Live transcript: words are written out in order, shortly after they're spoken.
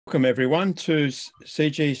Welcome everyone to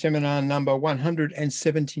CGHE seminar number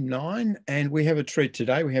 179, and we have a treat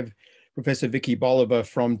today. We have Professor Vikki Boliver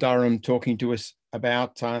from Durham talking to us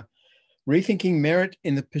about rethinking merit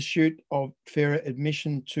in the pursuit of fairer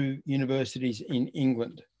admission to universities in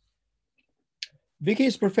England. Vikki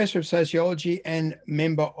is Professor of Sociology and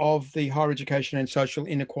member of the Higher Education and Social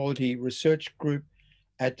Inequality Research Group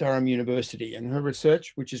at Durham University, and her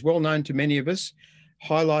research, which is well known to many of us,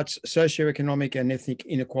 highlights socioeconomic and ethnic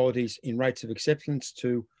inequalities in rates of acceptance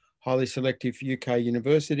to highly selective UK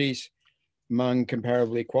universities among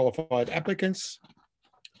comparably qualified applicants,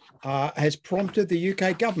 has prompted the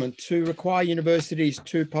UK government to require universities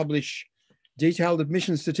to publish detailed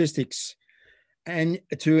admission statistics and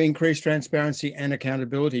to increase transparency and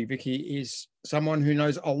accountability. Vikki is someone who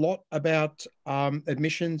knows a lot about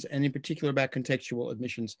admissions, and in particular about contextual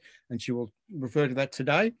admissions, and she will refer to that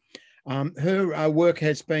today. Her work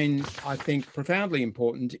has been, I think, profoundly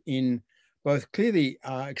important in both clearly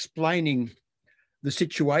explaining the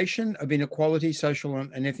situation of inequality, social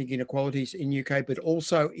and ethnic inequalities in UK, but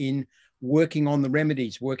also in working on the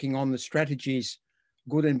remedies, working on the strategies,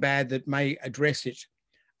 good and bad, that may address it.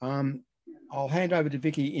 I'll hand over to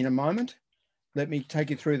Vikki in a moment. Let me take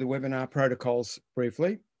you through the webinar protocols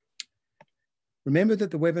briefly. Remember that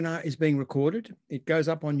the webinar is being recorded. It goes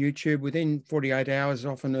up on YouTube within 48 hours,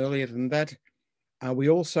 often earlier than that. We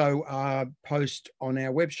also post on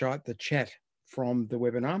our website the chat from the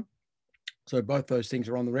webinar. So both those things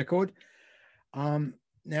are on the record.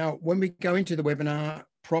 Now, when we go into the webinar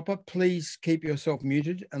proper, please keep yourself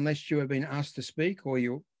muted unless you have been asked to speak or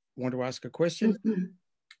you want to ask a question.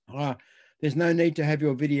 There's no need to have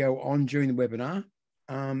your video on during the webinar,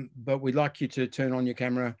 but we'd like you to turn on your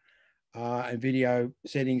camera and video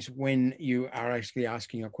settings when you are actually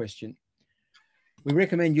asking a question. We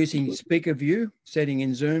recommend using speaker view setting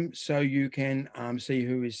in Zoom so you can see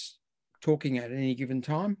who is talking at any given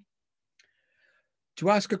time. To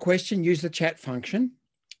ask a question, use the chat function.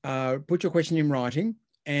 Put your question in writing,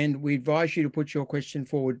 and we advise you to put your question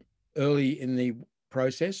forward early in the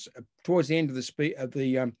process. Towards the end of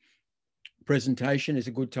the presentation is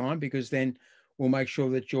a good time, because then we'll make sure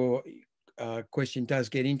that your question does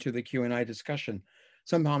get into the Q&A discussion.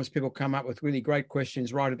 Sometimes people come up with really great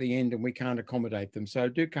questions right at the end and we can't accommodate them. So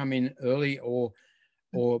do come in early or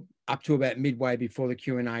up to about midway before the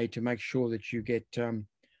Q&A to make sure that you get the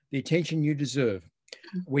attention you deserve.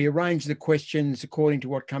 We arrange the questions according to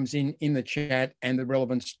what comes in the chat and the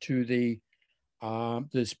relevance to the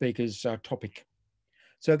speaker's topic.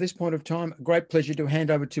 So at this point of time, a great pleasure to hand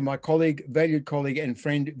over to my colleague, valued colleague and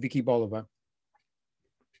friend, Vikki Boliver.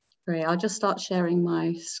 Great, I'll just start sharing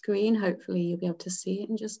my screen. Hopefully you'll be able to see it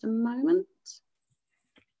in just a moment.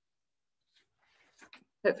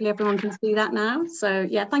 Hopefully everyone can see that now. So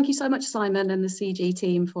yeah, thank you so much, Simon and the CG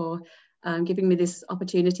team, for giving me this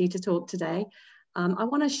opportunity to talk today. I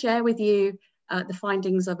want to share with you the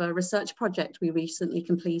findings of a research project we recently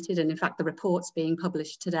completed, and in fact the report's being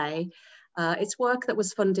published today. It's work that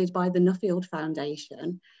was funded by the Nuffield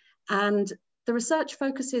Foundation, and the research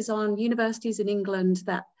focuses on universities in England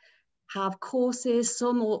that have courses,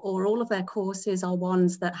 some or all of their courses are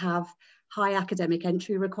ones that have high academic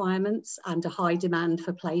entry requirements and a high demand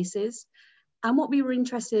for places. And what we were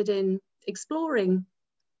interested in exploring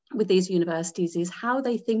with these universities is how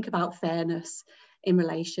they think about fairness in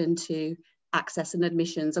relation to access and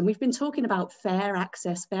admissions. And we've been talking about fair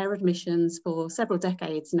access, fair admissions for several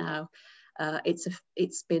decades now.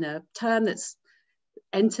 It's been a term that's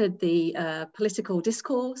entered the political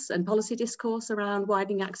discourse and policy discourse around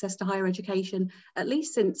widening access to higher education, at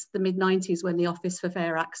least since the mid-90s, when the Office for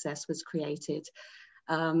Fair Access was created.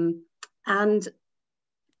 And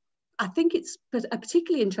I think it's a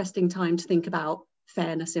particularly interesting time to think about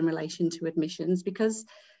fairness in relation to admissions, because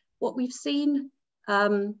what we've seen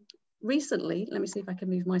recently, let me see if I can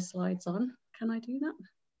move my slides on. Can I do that?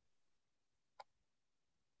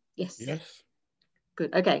 Yes. Yes.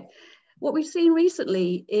 Good, okay. What we've seen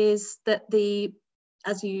recently is that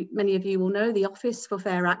as many of you will know, the Office for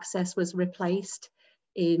Fair Access was replaced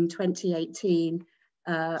in 2018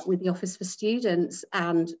 with the Office for Students,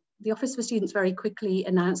 and the Office for Students very quickly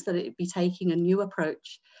announced that it would be taking a new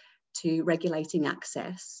approach to regulating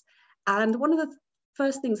access. And one of the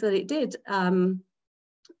first things that it did,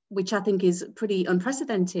 which I think is pretty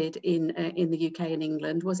unprecedented in the UK and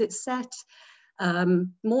England, was it set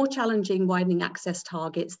more challenging widening access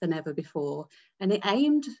targets than ever before. And it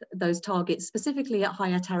aimed those targets specifically at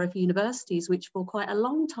higher tariff universities, which for quite a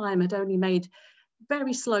long time had only made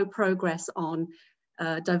very slow progress on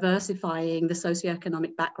diversifying the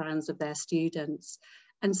socioeconomic backgrounds of their students.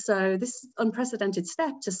 And so this unprecedented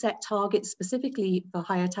step to set targets specifically for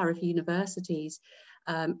higher tariff universities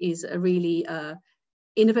is a really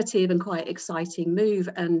innovative and quite exciting move.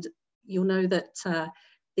 And you'll know that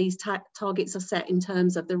these targets are set in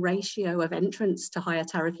terms of the ratio of entrants to higher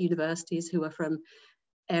tariff universities who are from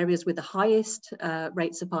areas with the highest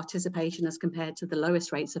rates of participation as compared to the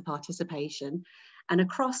lowest rates of participation. And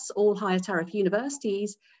across all higher tariff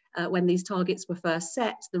universities, when these targets were first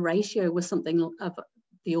set, the ratio was something of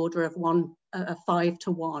the order of a 5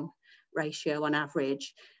 to 1 ratio on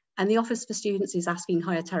average. And the Office for Students is asking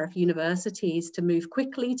higher tariff universities to move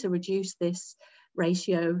quickly to reduce this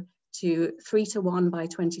ratio to 3 to 1 by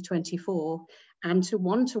 2024 and to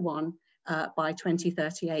 1 to 1 by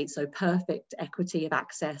 2038. So perfect equity of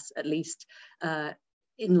access, at least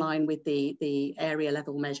in line with the area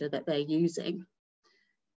level measure that they're using.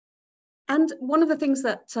 And one of the things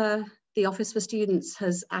that the Office for Students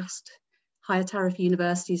has asked higher tariff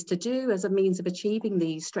universities to do as a means of achieving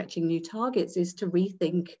these stretching new targets is to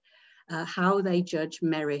rethink how they judge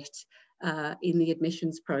merit in the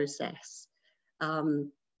admissions process.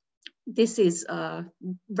 This is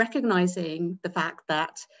recognizing the fact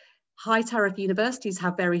that high tariff universities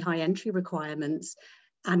have very high entry requirements,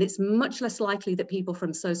 and it's much less likely that people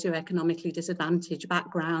from socioeconomically disadvantaged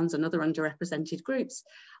backgrounds and other underrepresented groups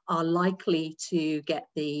are likely to get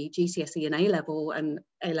the GCSE and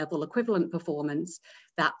A-level equivalent performance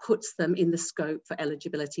that puts them in the scope for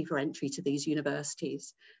eligibility for entry to these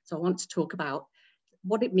universities. So I want to talk about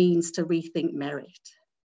what it means to rethink merit.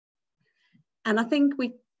 And I think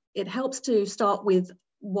it helps to start with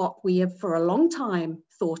what we have for a long time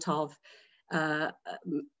thought of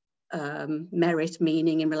merit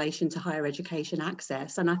meaning in relation to higher education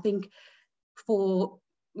access. And I think for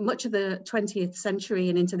much of the 20th century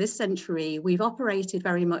and into this century, we've operated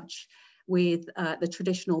very much with the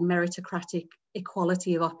traditional meritocratic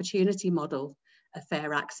equality of opportunity model of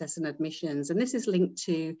fair access and admissions. And this is linked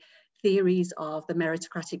to theories of the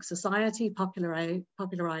meritocratic society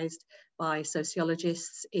popularized by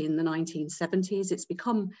sociologists in the 1970s. It's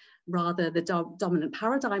become rather the dominant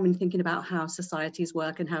paradigm in thinking about how societies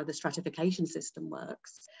work and how the stratification system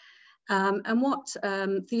works. And what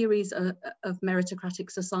theories of meritocratic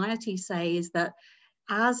society say is that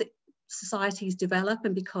as societies develop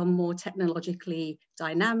and become more technologically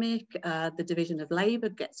dynamic, the division of labor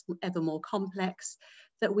gets ever more complex,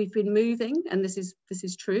 that we've been moving, and this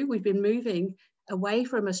is true, we've been moving away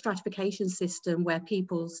from a stratification system where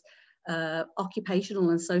people's occupational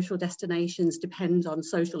and social destinations depend on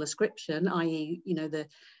social ascription, i.e., you know,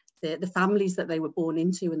 the families that they were born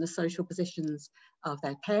into and the social positions of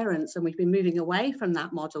their parents. And we've been moving away from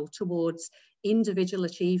that model towards individual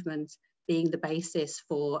achievement being the basis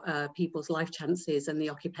for people's life chances and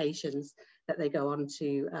the occupations that they go on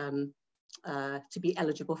to be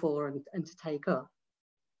eligible for and to take up.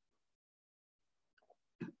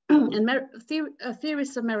 And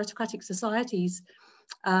theorists of meritocratic societies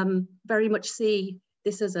very much see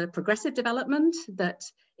this as a progressive development, that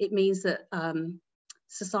it means that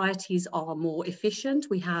societies are more efficient.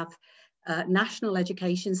 We have national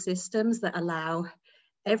education systems that allow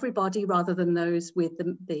everybody, rather than those with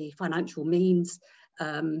the financial means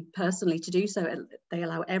personally to do so, they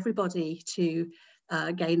allow everybody to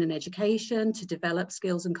gain an education, to develop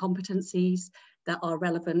skills and competencies that are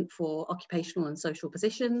relevant for occupational and social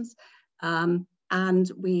positions.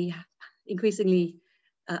 And we increasingly,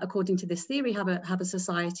 according to this theory, have a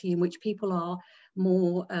society in which people are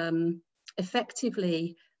more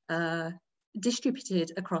effectively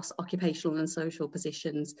distributed across occupational and social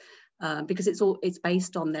positions, because it's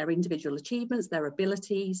based on their individual achievements, their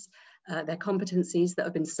abilities, their competencies that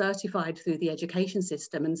have been certified through the education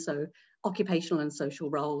system, and so occupational and social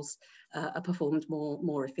roles are performed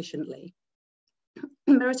more efficiently.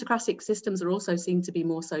 Meritocratic systems are also seen to be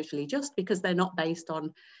more socially just because they're not based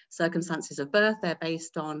on circumstances of birth, they're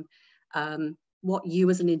based on what you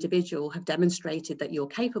as an individual have demonstrated that you're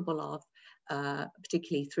capable of,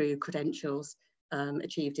 particularly through credentials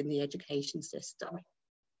achieved in the education system.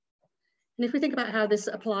 And if we think about how this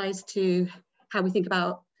applies to how we think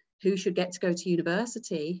about who should get to go to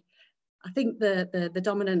university, I think the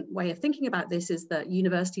dominant way of thinking about this is that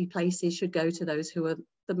university places should go to those who are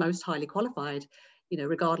the most highly qualified, you know,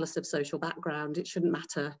 regardless of social background. It shouldn't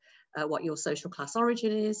matter what your social class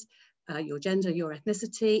origin is, your gender, your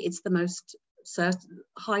ethnicity. It's the most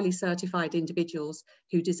highly certified individuals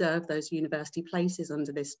who deserve those university places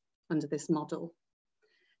under this model.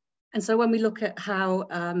 And so when we look at how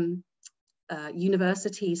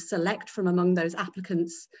universities select from among those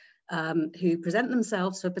applicants who present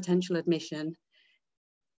themselves for potential admission,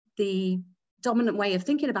 the dominant way of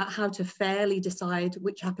thinking about how to fairly decide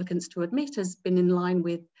which applicants to admit has been in line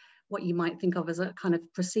with what you might think of as a kind of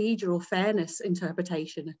procedural fairness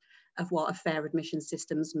interpretation of what a fair admission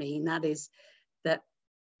systems mean. That is, that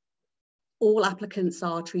all applicants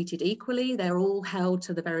are treated equally, they're all held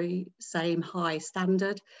to the very same high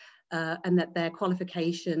standard, and that their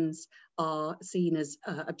qualifications are seen as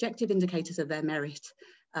objective indicators of their merit.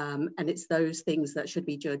 And it's those things that should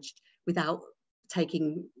be judged without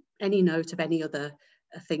taking any note of any other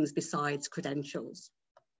things besides credentials.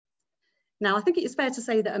 Now, I think it is fair to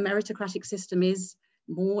say that a meritocratic system is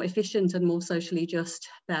more efficient and more socially just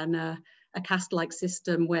than a caste-like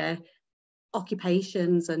system where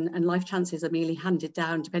occupations and life chances are merely handed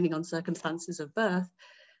down depending on circumstances of birth.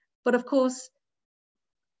 But of course,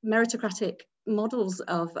 meritocratic models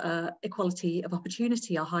of equality of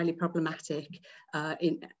opportunity are highly problematic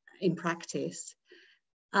in practice.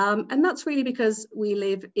 And that's really because we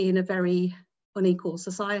live in a very unequal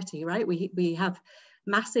society, right? We have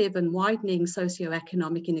massive and widening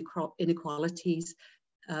socioeconomic inequalities,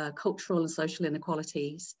 cultural and social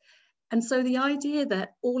inequalities. And so the idea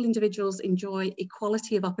that all individuals enjoy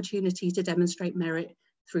equality of opportunity to demonstrate merit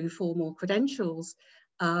through formal credentials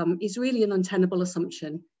is really an untenable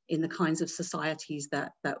assumption in the kinds of societies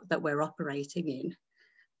that we're operating in.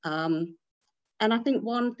 And I think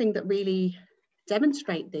one thing that really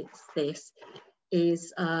demonstrates this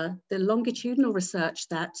is the longitudinal research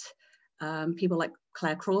that people like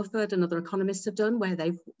Claire Crawford and other economists have done, where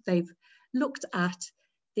they've looked at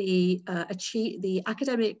the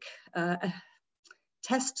academic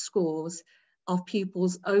test scores of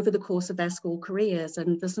pupils over the course of their school careers.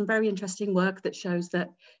 And there's some very interesting work that shows that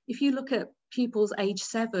if you look at pupils age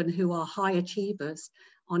 7 who are high achievers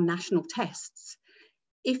on national tests,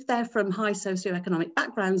 if they're from high socioeconomic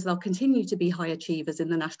backgrounds, they'll continue to be high achievers in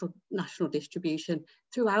the national distribution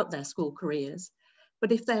throughout their school careers.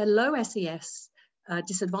 But if they're low SES,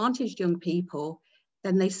 disadvantaged young people,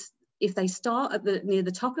 then if they start at near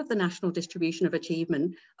the top of the national distribution of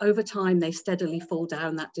achievement, over time they steadily fall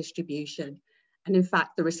down that distribution. And in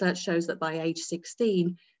fact, the research shows that by age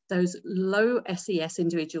 16, those low SES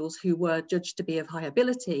individuals who were judged to be of high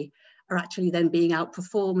ability are actually then being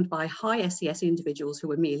outperformed by high SES individuals who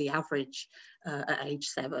were merely average at age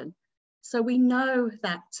 7. So we know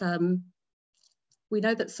that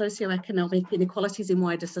socioeconomic inequalities in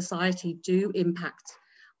wider society do impact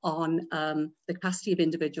on the capacity of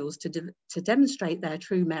individuals to demonstrate their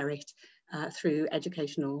true merit through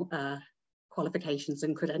educational qualifications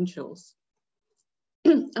and credentials.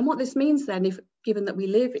 And what this means then, given that we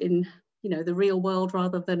live in the real world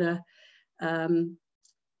rather than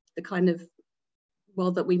the kind of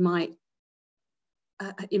world that we might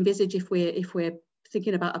envisage if we're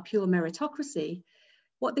thinking about a pure meritocracy,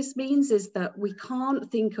 what this means is that we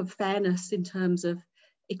can't think of fairness in terms of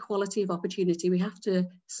equality of opportunity. We have to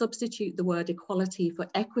substitute the word equality for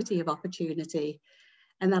equity of opportunity.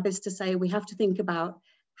 And that is to say, we have to think about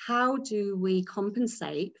how do we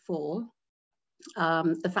compensate for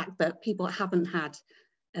the fact that people haven't had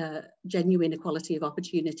genuine equality of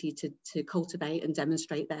opportunity to cultivate and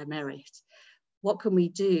demonstrate their merit. What can we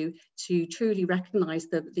do to truly recognise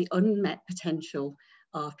the unmet potential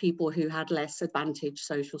of people who had less advantaged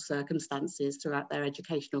social circumstances throughout their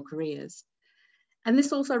educational careers? And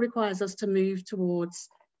this also requires us to move towards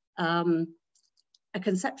a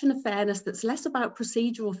conception of fairness that's less about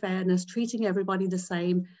procedural fairness, treating everybody the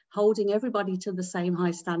same, holding everybody to the same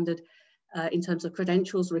high standard in terms of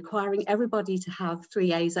credentials, requiring everybody to have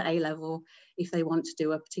 3 A's at A level if they want to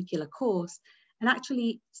do a particular course, and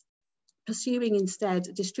actually pursuing instead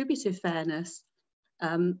distributive fairness,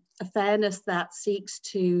 a fairness that seeks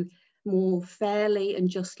to more fairly and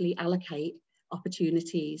justly allocate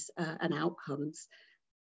opportunities and outcomes.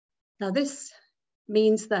 Now, this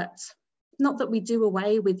means that not that we do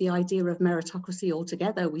away with the idea of meritocracy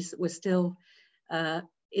altogether. We're still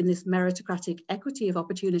in this meritocratic equity of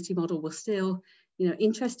opportunity model. We're still,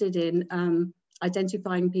 interested in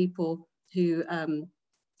identifying people who've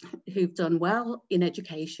done well in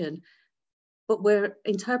education, but we're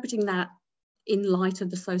interpreting that in light of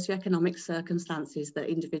the socioeconomic circumstances that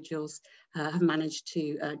individuals have managed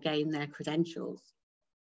to gain their credentials.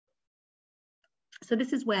 So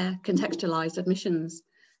this is where contextualized admissions,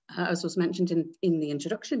 as was mentioned in the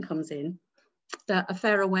introduction, comes in. That a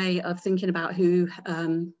fairer way of thinking about who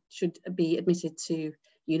should be admitted to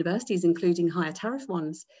universities, including higher tariff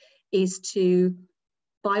ones, is to,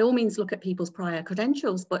 by all means, look at people's prior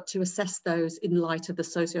credentials, but to assess those in light of the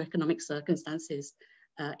socioeconomic circumstances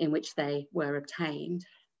in which they were obtained.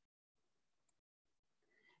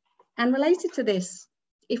 And related to this,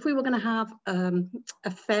 if we were going to have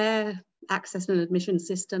a fair access and admission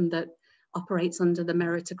system that operates under the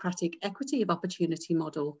meritocratic equity of opportunity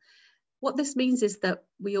model. What this means is that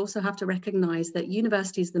we also have to recognise that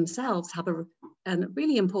universities themselves have a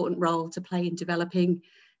really important role to play in developing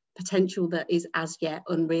potential that is as yet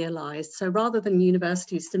unrealised. So rather than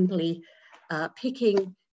universities simply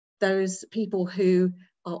picking those people who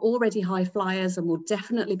are already high flyers and will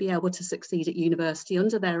definitely be able to succeed at university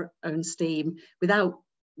under their own steam without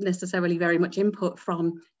necessarily very much input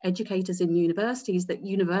from educators in universities, that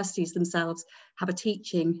universities themselves have a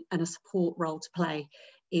teaching and a support role to play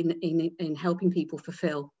in helping people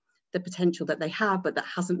fulfill the potential that they have, but that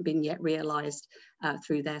hasn't been yet realised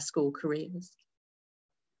through their school careers.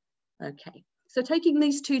 Okay, so taking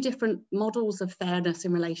these two different models of fairness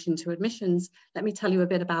in relation to admissions, let me tell you a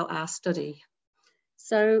bit about our study.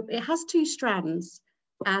 So it has two strands,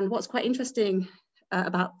 and what's quite interesting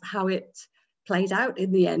about how it played out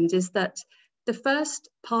in the end is that the first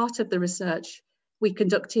part of the research we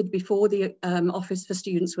conducted before the Office for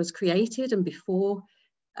Students was created and before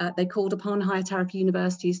they called upon higher tariff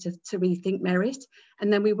universities to rethink merit.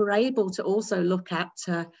 And then we were able to also look at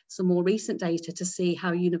some more recent data to see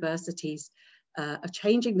how universities are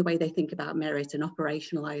changing the way they think about merit and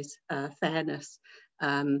operationalise fairness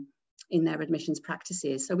in their admissions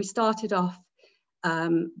practices. So we started off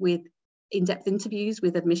with in-depth interviews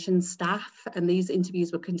with admissions staff, and these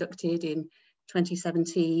interviews were conducted in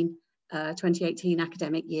 2017, 2018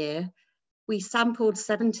 academic year. We sampled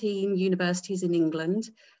 17 universities in England,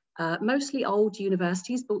 mostly old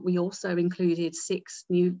universities, but we also included 6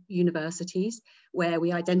 new universities where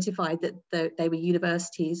we identified that they were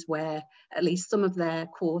universities where at least some of their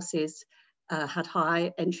courses had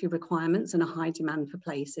high entry requirements and a high demand for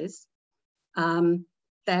places.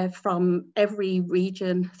 They're from every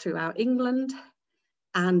region throughout England,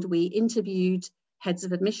 and we interviewed heads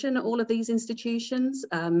of admission at all of these institutions.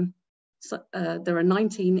 There are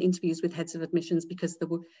 19 interviews with heads of admissions because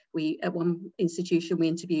at one institution we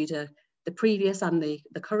interviewed the previous and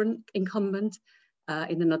the current incumbent.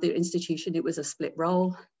 In another institution it was a split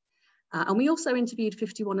role. And we also interviewed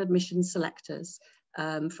 51 admission selectors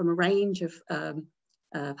from a range of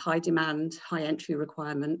high demand, high entry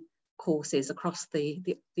requirement courses across the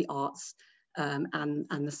arts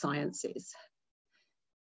and the sciences.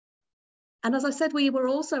 And as I said, we were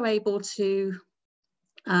also able to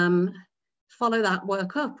follow that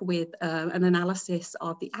work up with an analysis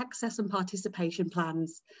of the access and participation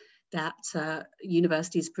plans that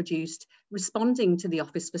universities produced responding to the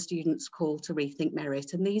Office for Students' call to rethink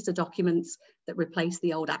merit. And these are documents that replace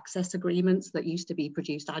the old access agreements that used to be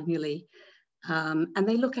produced annually. And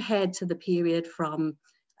they look ahead to the period from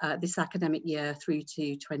this academic year through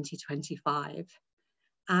to 2025.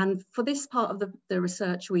 And for this part of the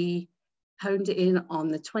research, we honed it in on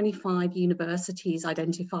the 25 universities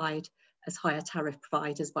identified as higher tariff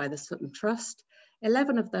providers by the Sutton Trust.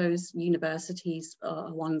 11 of those universities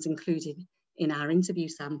are ones included in our interview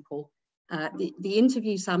sample. The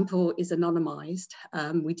interview sample is anonymised.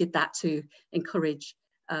 We did that to encourage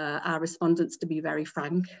our respondents to be very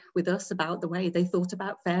frank with us about the way they thought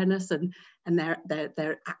about fairness and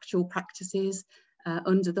their actual practices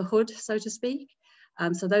under the hood, so to speak.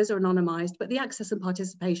 So those are anonymised, but the access and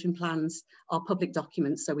participation plans are public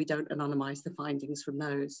documents, so we don't anonymise the findings from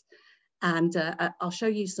those. And I'll show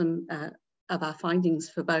you some of our findings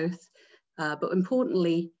for both, but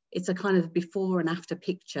importantly, it's a kind of before and after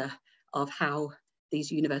picture of how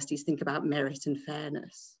these universities think about merit and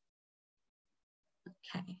fairness.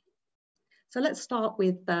 Okay, so let's start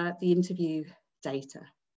with the interview data.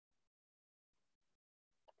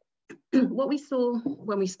 What we saw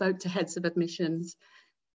when we spoke to heads of admissions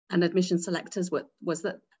and admission selectors was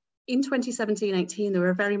that in 2017-18, they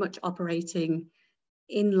were very much operating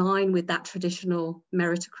in line with that traditional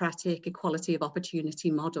meritocratic equality of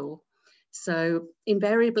opportunity model. So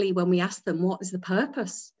invariably, when we asked them what is the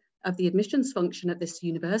purpose of the admissions function at this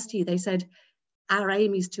university, they said, our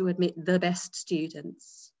aim is to admit the best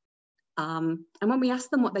students. And when we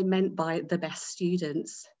asked them what they meant by the best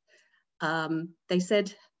students, they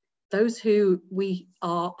said, those who we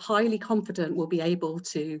are highly confident will be able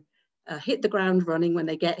to hit the ground running when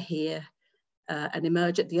they get here and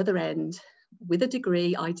emerge at the other end with a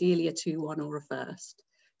degree, ideally a 2-1 or a first.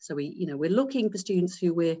 So we're looking for students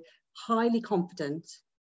who we're highly confident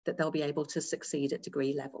that they'll be able to succeed at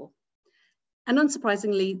degree level. And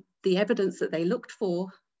unsurprisingly, the evidence that they looked for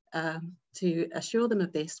to assure them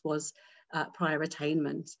of this was prior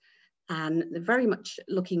attainment. And they're very much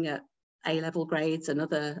looking at A-level grades and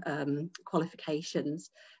other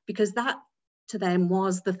qualifications, because that to them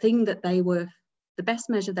was the thing that they were, the best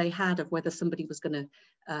measure they had of whether somebody was going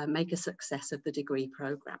to make a success of the degree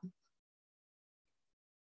programme.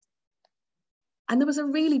 And there was a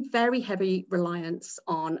really very heavy reliance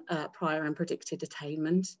on prior and predicted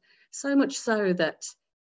attainment, so much so that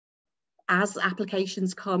as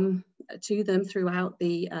applications come to them throughout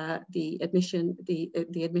the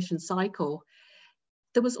admission cycle,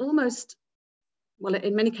 there was almost, well,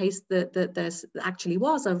 in many cases, there actually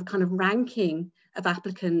was a kind of ranking of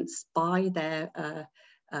applicants by their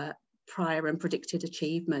prior and predicted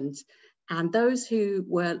achievement. And those who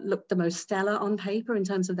looked the most stellar on paper in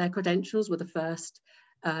terms of their credentials were the first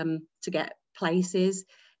to get places.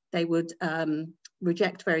 They would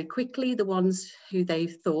reject very quickly the ones who they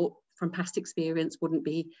thought from past experience wouldn't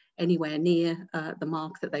be anywhere near the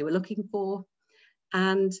mark that they were looking for.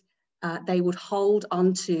 And they would hold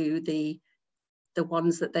onto the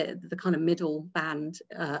ones that the kind of middle band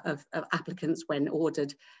of applicants when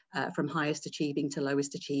ordered from highest achieving to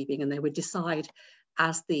lowest achieving, and they would decide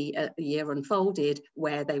as the year unfolded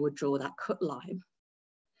where they would draw that cut line.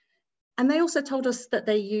 And they also told us that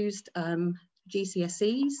they used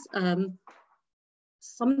GCSEs,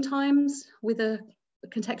 sometimes with a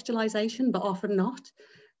contextualization, but often not.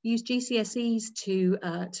 Use GCSEs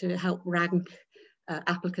to help rank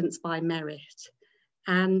applicants by merit.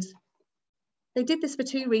 And they did this for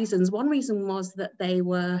two reasons. One reason was that they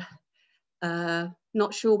were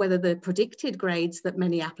not sure whether the predicted grades that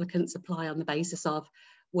many applicants apply on the basis of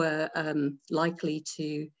were likely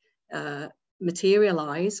to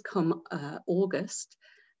materialize come August.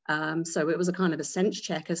 So it was a kind of a sense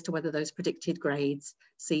check as to whether those predicted grades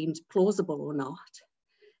seemed plausible or not.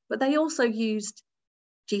 But they also used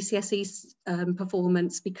GCSE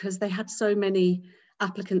performance because they had so many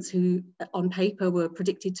applicants who on paper were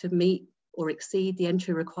predicted to meet or exceed the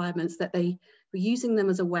entry requirements that they were using them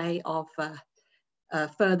as a way of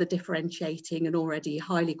further differentiating an already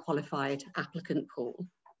highly qualified applicant pool.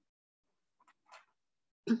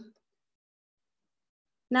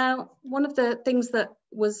 Now, one of the things that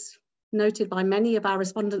was noted by many of our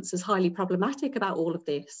respondents as highly problematic about all of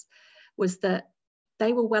this was that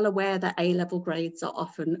they were well aware that A-level grades are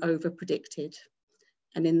often over-predicted.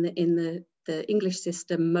 And in the English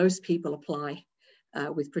system, most people apply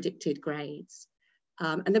with predicted grades.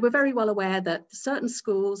 And they were very well aware that certain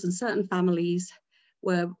schools and certain families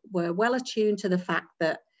were well attuned to the fact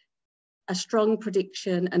that a strong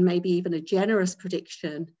prediction and maybe even a generous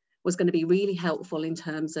prediction was going to be really helpful in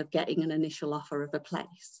terms of getting an initial offer of a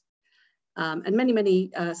place. And many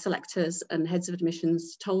selectors and heads of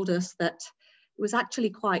admissions told us that it was actually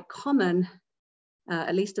quite common,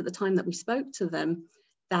 at least at the time that we spoke to them,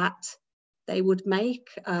 that they would make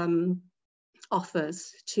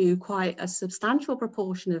offers to quite a substantial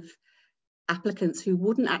proportion of applicants who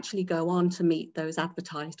wouldn't actually go on to meet those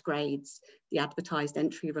advertised grades, the advertised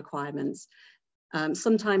entry requirements.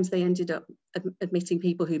 Sometimes they ended up admitting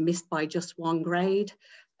people who missed by just one grade.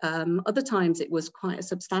 Other times it was quite a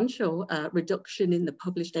substantial reduction in the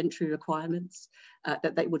published entry requirements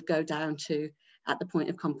that they would go down to at the point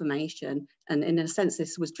of confirmation. And in a sense,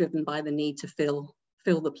 this was driven by the need to fill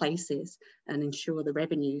the places and ensure the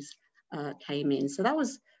revenues came in. So that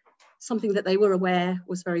was something that they were aware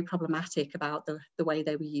was very problematic about the way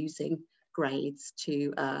they were using grades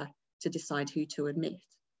to decide who to admit.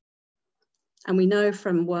 And we know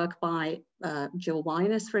from work by Jill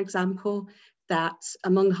Winers, for example, that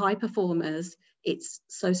among high performers, it's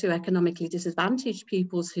socioeconomically disadvantaged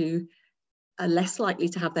pupils who are less likely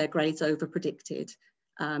to have their grades over-predicted.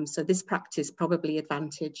 So this practice probably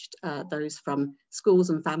advantaged those from schools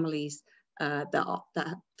and families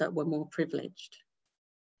that were more privileged.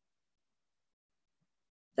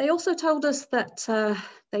 They also told us that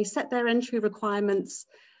they set their entry requirements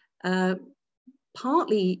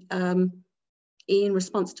partly in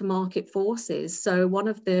response to market forces. So one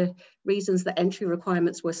of the reasons that entry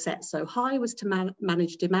requirements were set so high was to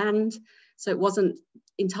manage demand. So it wasn't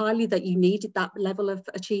entirely that you needed that level of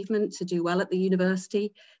achievement to do well at the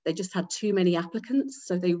university. They just had too many applicants,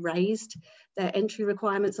 so they raised their entry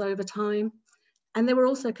requirements over time. And they were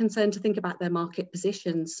also concerned to think about their market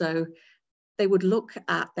position. So they would look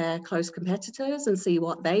at their close competitors and see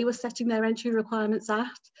what they were setting their entry requirements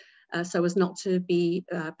at, so as not to be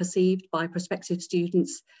perceived by prospective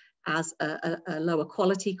students as a lower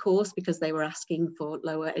quality course because they were asking for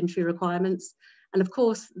lower entry requirements. And of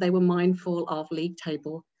course, they were mindful of league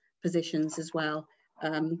table positions as well,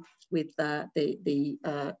 with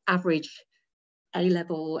the average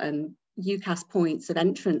A-level and UCAS points of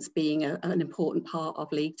entrance being an important part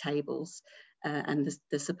of league tables and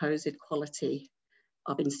the supposed quality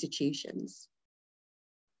of institutions.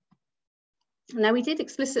 Now, we did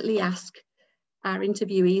explicitly ask our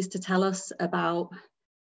interviewees to tell us about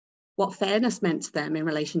what fairness meant to them in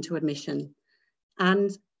relation to admission.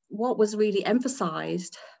 And what was really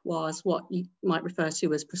emphasised was what you might refer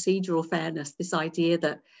to as procedural fairness, this idea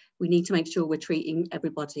that we need to make sure we're treating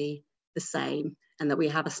everybody the same and that we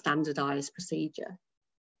have a standardised procedure.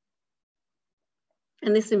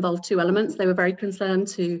 And this involved two elements. They were very concerned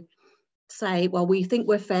to say, well, we think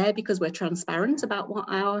we're fair because we're transparent about what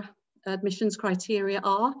our admissions criteria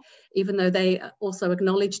are, even though they also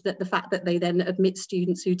acknowledged that the fact that they then admit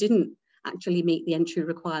students who didn't actually meet the entry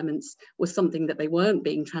requirements was something that they weren't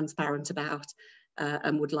being transparent about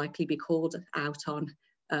and would likely be called out on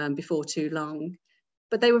before too long.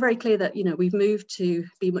 But they were very clear that, you know, we've moved to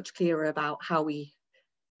be much clearer about how we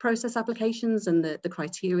process applications and the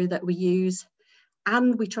criteria that we use.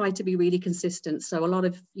 And we try to be really consistent. So a lot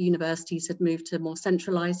of universities had moved to more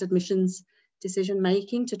centralised admissions decision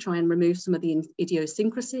making to try and remove some of the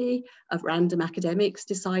idiosyncrasy of random academics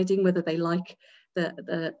deciding whether they like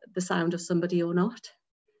the sound of somebody or not.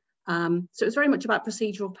 So it was very much about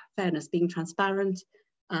procedural fairness, being transparent,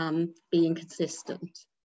 being consistent.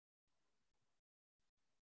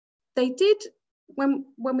 They did, when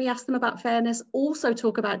we asked them about fairness, also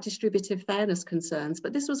talk about distributive fairness concerns,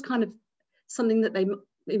 but this was kind of something that they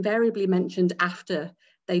invariably mentioned after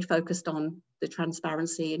they'd focused on the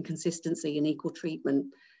transparency and consistency and equal treatment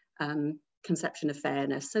conception of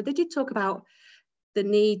fairness. So they did talk about the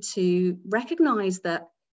need to recognise that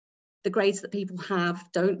the grades that people have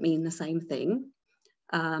don't mean the same thing,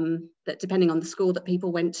 that depending on the school that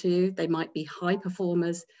people went to, they might be high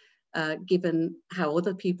performers given how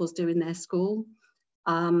other pupils do in their school.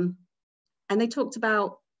 And they talked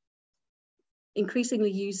about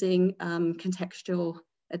increasingly using contextual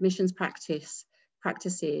admissions practices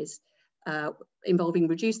involving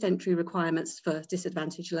reduced entry requirements for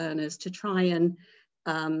disadvantaged learners to try and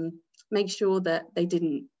make sure that they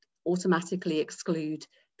didn't automatically exclude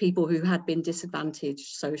people who had been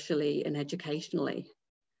disadvantaged socially and educationally.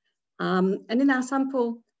 And in our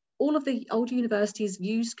sample, all of the old universities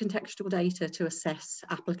used contextual data to assess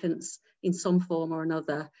applicants in some form or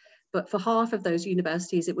another. But for half of those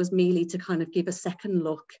universities, it was merely to kind of give a second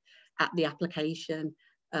look at the application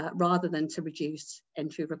rather than to reduce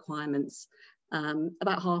entry requirements.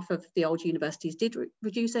 About half of the old universities did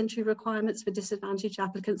reduce entry requirements for disadvantaged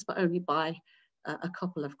applicants, but only by a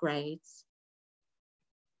couple of grades.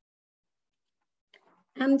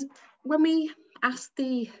 And when we asked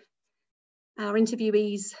our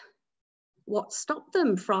interviewees what stopped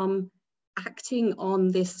them from acting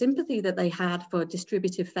on this sympathy that they had for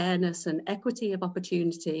distributive fairness and equity of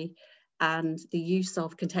opportunity and the use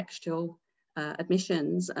of contextual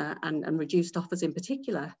admissions and reduced offers in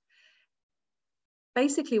particular,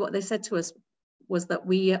 basically what they said to us was that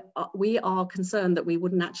we are concerned that we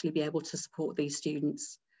wouldn't actually be able to support these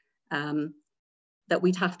students, that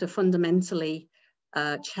we'd have to fundamentally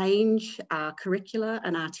change our curricula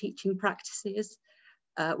and our teaching practices.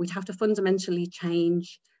 We'd have to fundamentally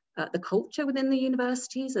change the culture within the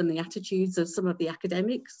universities and the attitudes of some of the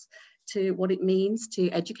academics to what it means to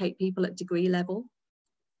educate people at degree level.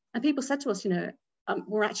 And people said to us, you know,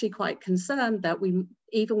 we're actually quite concerned that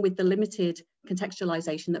even with the limited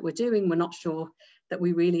contextualization that we're doing, we're not sure that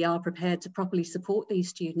we really are prepared to properly support these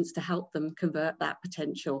students to help them convert that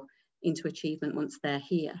potential into achievement once they're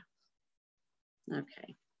here.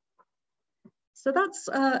 Okay. So that's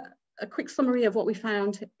a quick summary of what we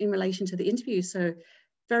found in relation to the interview. So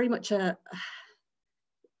very much a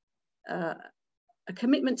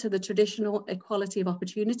commitment to the traditional equality of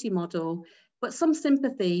opportunity model, but some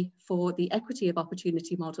sympathy for the equity of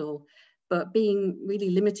opportunity model, but being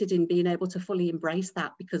really limited in being able to fully embrace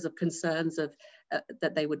that because of concerns of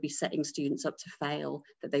that they would be setting students up to fail,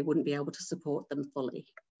 that they wouldn't be able to support them fully.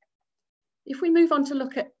 If we move on to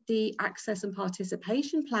look at the access and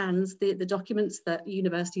participation plans, the documents that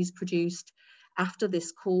universities produced after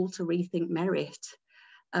this call to rethink merit,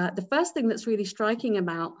 the first thing that's really striking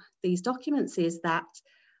about these documents is that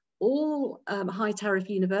all high tariff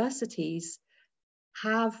universities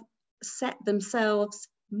have set themselves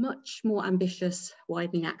much more ambitious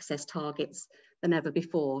widening access targets than ever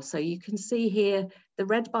before. So you can see here, the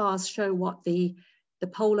red bars show what the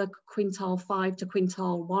polar quintile 5 to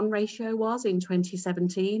quintile 1 ratio was in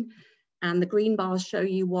 2017. And the green bars show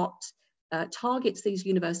you what targets these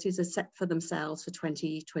universities have set for themselves for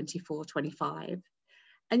 2024-25.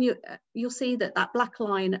 And you'll see that that black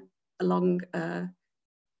line along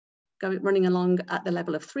running along at the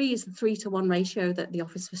level of 3 is the 3-to-1 ratio that the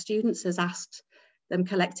Office for Students has asked them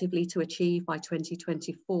collectively to achieve by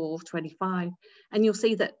 2024-25. And you'll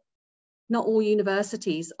see that not all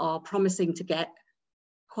universities are promising to get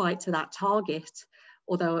quite to that target,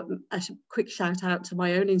 although a quick shout out to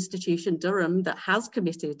my own institution, Durham, that has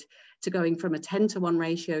committed to going from a 10-to-1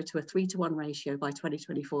 ratio to a 3-to-1 ratio by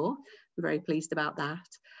 2024. I'm very pleased about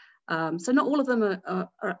that. So not all of them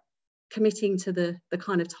are committing to the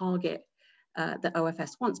kind of target that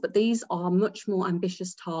OFS wants, but these are much more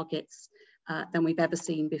ambitious targets than we've ever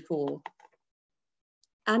seen before.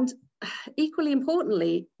 And equally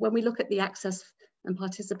importantly, when we look at the access and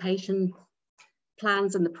participation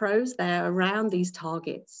plans and the pros there around these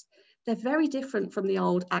targets, they're very different from the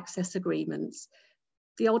old access agreements.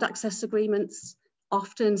 The old access agreements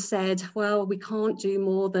often said, well, we can't do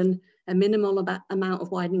more than a minimal amount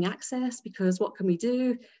of widening access, because what can we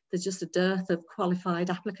do? There's just a dearth of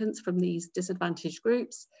qualified applicants from these disadvantaged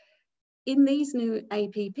groups. In these new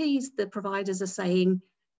APPs, the providers are saying,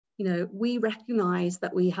 you know, we recognise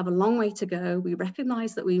that we have a long way to go. We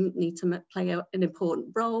recognise that we need to play an important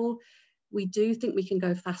role. We do think we can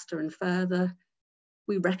go faster and further.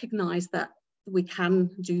 We recognise that we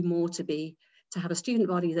can do more to have a student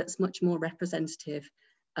body that's much more representative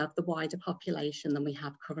of the wider population than we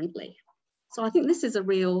have currently. So I think this is a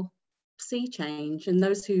real sea change, and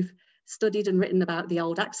those who've studied and written about the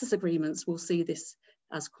old access agreements will see this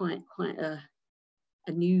as quite a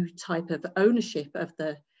new type of ownership of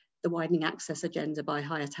the widening access agenda by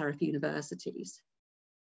higher tariff universities.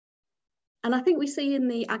 And I think we see in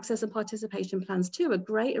the access and participation plans too a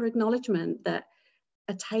greater acknowledgement that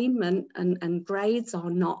attainment and grades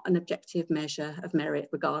are not an objective measure of merit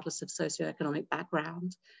regardless of socioeconomic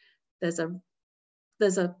background. There's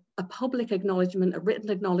a public acknowledgement, a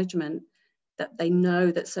written acknowledgement that they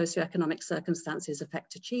know that socioeconomic circumstances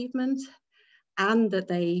affect achievement, and that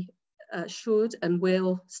they should and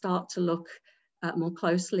will start to look more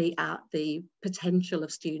closely at the potential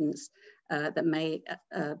of students that may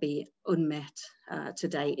be unmet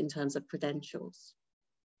today in terms of credentials.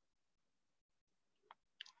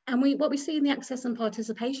 And what we see in the access and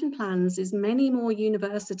participation plans is many more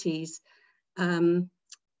universities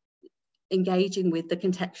engaging with the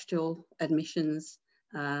contextual admissions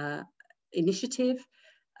initiative.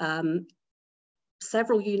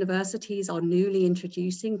 Several universities are newly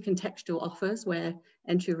introducing contextual offers where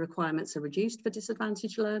entry requirements are reduced for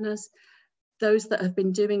disadvantaged learners. Those that have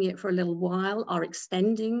been doing it for a little while are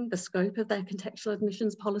extending the scope of their contextual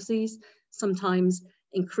admissions policies, sometimes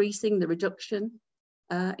increasing the reduction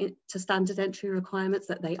to standard entry requirements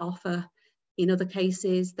that they offer. In other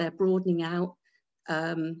cases, they're broadening out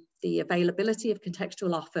the availability of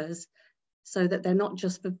contextual offers so that they're not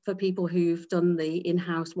just for people who've done the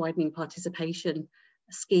in-house widening participation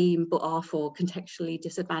scheme, but are for contextually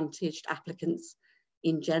disadvantaged applicants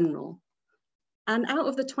in general. And out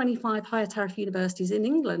of the 25 higher tariff universities in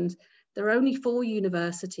England, there are only 4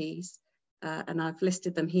 universities, and I've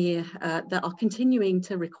listed them here, that are continuing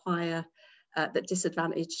to require that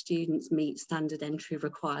disadvantaged students meet standard entry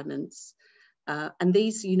requirements. And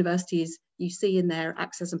these universities, you see in their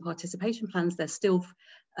access and participation plans, they're still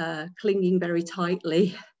clinging very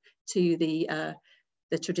tightly to the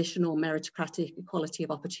traditional meritocratic equality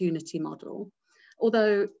of opportunity model.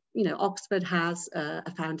 Although, you know, Oxford has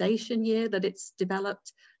a foundation year that it's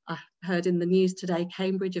developed. I heard in the news today,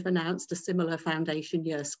 Cambridge have announced a similar foundation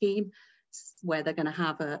year scheme where they're going to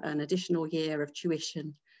have an additional year of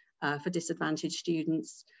tuition for disadvantaged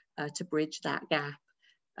students to bridge that gap.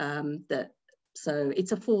 So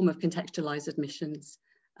it's a form of contextualized admissions,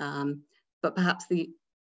 but perhaps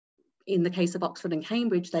in the case of Oxford and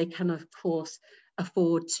Cambridge, they can of course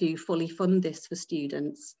afford to fully fund this for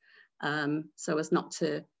students, so as not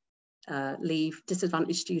to leave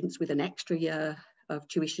disadvantaged students with an extra year of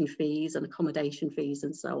tuition fees and accommodation fees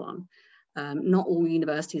and so on. Not all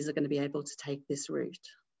universities are going to be able to take this route.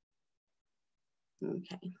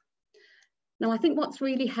 Okay. Now, I think what's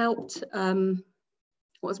really helped,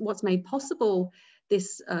 what's made possible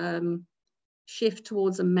this shift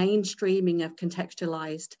towards a mainstreaming of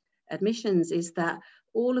contextualized admissions is that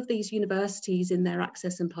all of these universities in their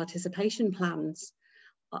access and participation plans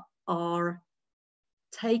are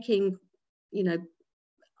taking, you know,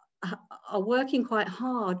 are working quite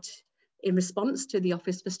hard in response to the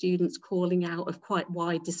Office for Students calling out of quite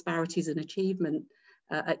wide disparities in achievement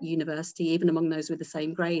at university, even among those with the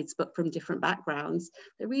same grades, but from different backgrounds.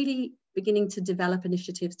 They're really beginning to develop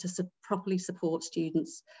initiatives to properly support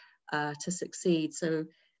students to succeed. So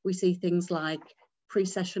we see things like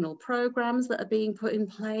pre-sessional programs that are being put in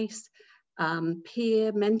place,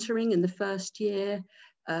 peer mentoring in the first year,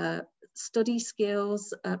 study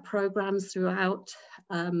skills programs throughout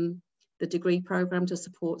the degree program to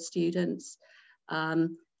support students,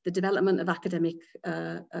 the development of academic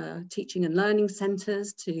teaching and learning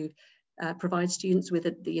centres to provide students with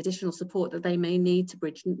the additional support that they may need to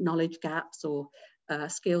bridge knowledge gaps or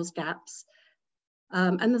skills gaps.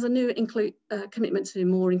 And there's a new commitment to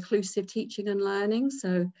more inclusive teaching and learning.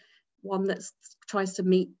 So one that tries to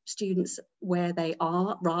meet students where they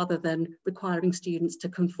are rather than requiring students to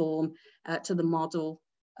conform to the model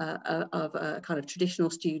of a kind of traditional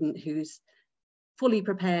student who's fully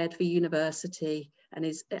prepared for university and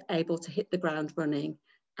is able to hit the ground running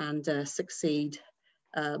and succeed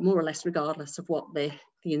more or less regardless of what the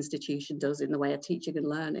institution does in the way of teaching and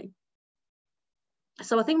learning.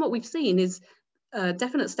 So I think what we've seen is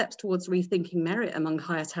definite steps towards rethinking merit among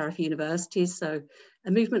higher tariff universities. So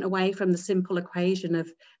a movement away from the simple equation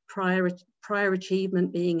of prior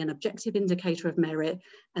achievement being an objective indicator of merit,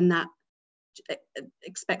 and that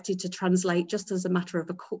expected to translate just as a matter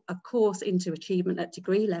of course into achievement at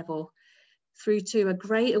degree level, through to a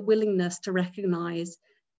greater willingness to recognise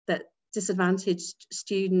that disadvantaged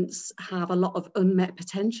students have a lot of unmet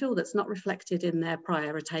potential that's not reflected in their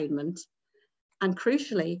prior attainment. And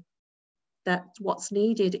crucially, that what's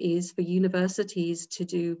needed is for universities to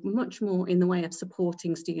do much more in the way of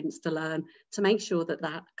supporting students to learn, to make sure that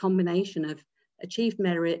that combination of achieved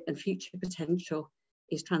merit and future potential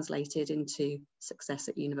is translated into success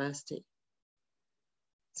at university.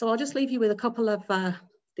 So I'll just leave you with a couple of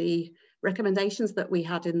the recommendations that we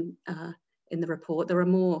had in the report. There are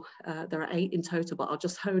more, there are 8 in total, but I'll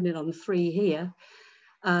just hone in on 3 here.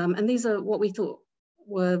 And these are what we thought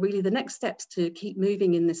were really the next steps to keep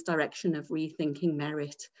moving in this direction of rethinking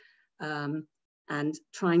merit and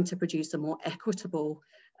trying to produce a more equitable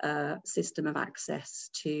system of access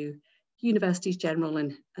to universities general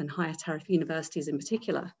and higher tariff universities in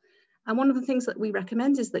particular. And one of the things that we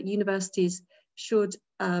recommend is that universities should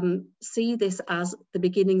see this as the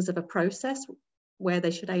beginnings of a process where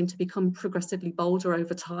they should aim to become progressively bolder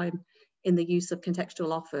over time in the use of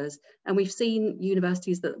contextual offers. And we've seen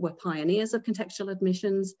universities that were pioneers of contextual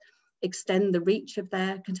admissions extend the reach of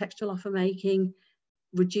their contextual offer making,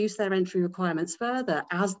 reduce their entry requirements further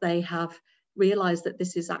as they have realised that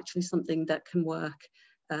this is actually something that can work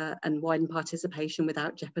and widen participation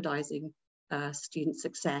without jeopardising student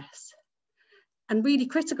success. And really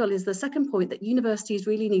critical is the second point, that universities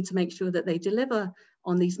really need to make sure that they deliver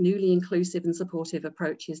on these newly inclusive and supportive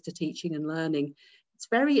approaches to teaching and learning. It's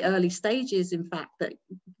very early stages, in fact, that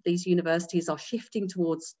these universities are shifting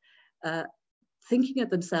towards thinking of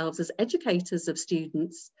themselves as educators of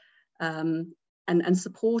students and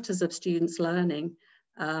supporters of students' learning.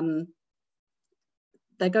 They're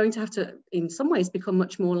going to have to, in some ways, become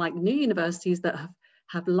much more like new universities that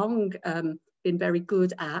have long been very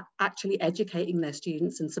good at actually educating their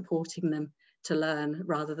students and supporting them to learn,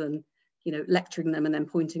 rather than, you know, lecturing them and then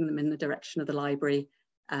pointing them in the direction of the library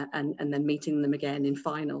and then meeting them again in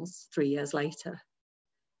finals 3 years later.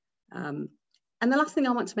 And the last thing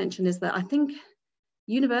I want to mention is that I think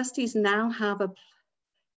universities now have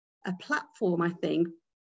a platform, I think,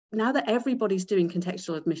 now that everybody's doing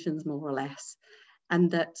contextual admissions more or less,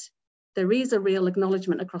 and that there is a real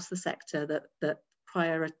acknowledgement across the sector that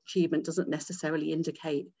prior achievement doesn't necessarily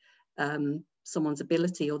indicate someone's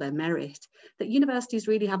ability or their merit, that universities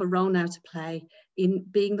really have a role now to play in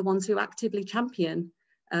being the ones who actively champion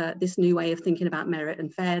this new way of thinking about merit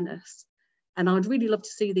and fairness. And I'd really love to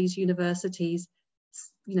see these universities,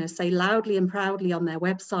 you know, say loudly and proudly on their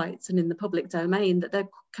websites and in the public domain that they're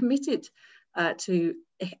committed to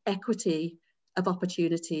equity of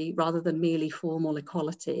opportunity rather than merely formal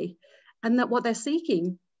equality, and that what they're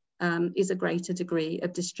seeking is a greater degree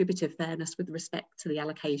of distributive fairness with respect to the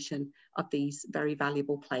allocation of these very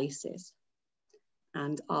valuable places.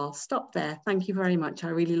 And I'll stop there. Thank you very much. I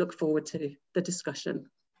really look forward to the discussion.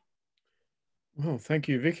 Well, thank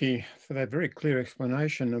you, Vikki, for that very clear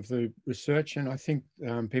explanation of the research. And I think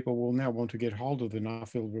people will now want to get hold of the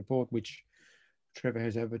Nuffield report, which Trevor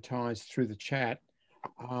has advertised through the chat.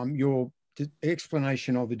 Your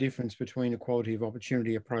explanation of the difference between equality of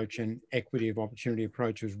opportunity approach and equity of opportunity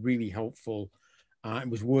approach was really helpful. It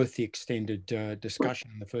was worth the extended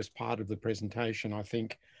discussion in the first part of the presentation, I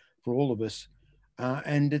think, for all of us.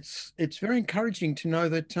 And it's very encouraging to know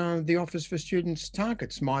that the Office for Students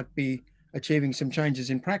targets might be achieving some changes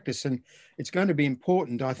in practice. And it's going to be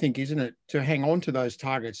important, I think, isn't it, to hang on to those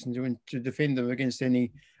targets and to defend them against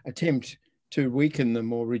any attempt to weaken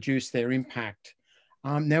them or reduce their impact.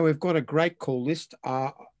 Now we've got a great call list.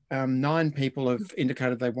 9 people have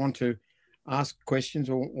indicated they want to ask questions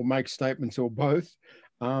or make statements or both.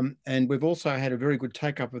 And we've also had a very good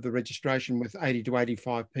take-up of the registration with 80 to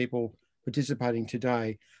 85 people participating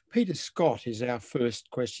today. Peter Scott is our first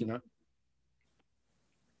questioner.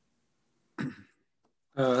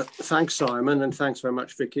 Thanks, Simon, and thanks very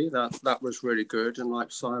much, Vikki. That was really good. And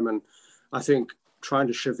like Simon, I think trying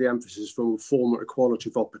to shift the emphasis from formal equality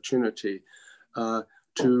of opportunity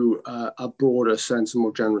to a broader sense, a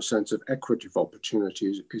more general sense of equity of opportunity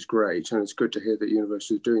is great. And it's good to hear that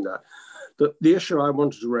universities are doing that. The issue I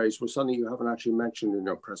wanted to raise was something you haven't actually mentioned in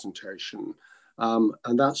your presentation,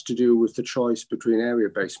 and that's to do with the choice between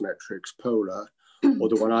area-based metrics, POLAR, or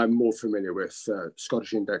the one I'm more familiar with,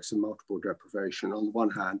 Scottish Index of Multiple Deprivation on the one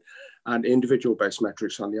hand, and individual-based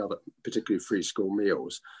metrics on the other, particularly free school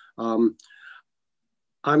meals.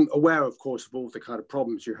 I'm aware, of course, of all the kind of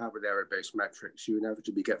problems you have with area-based metrics. You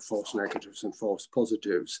inevitably get false negatives and false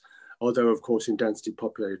positives, although, of course, in densely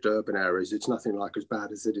populated urban areas, it's nothing like as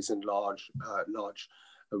bad as it is in large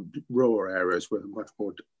rural areas with a much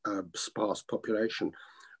more sparse population.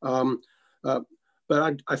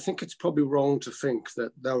 But I think it's probably wrong to think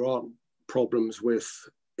that there aren't problems with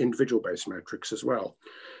individual-based metrics as well.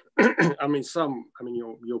 I mean,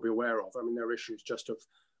 you'll be aware of. I mean, there are issues just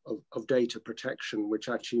of data protection, which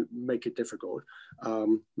actually make it difficult.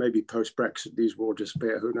 Maybe post-Brexit, these will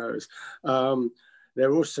disappear, who knows? There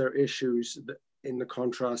are also issues in the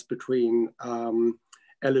contrast between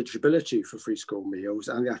eligibility for free school meals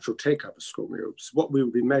and the actual take-up of school meals. What we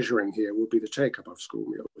will be measuring here will be the take-up of school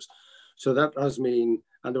meals. So that does mean,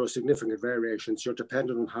 and there are significant variations, you're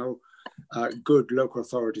dependent on how good local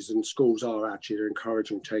authorities and schools are actually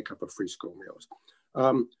encouraging take-up of free school meals.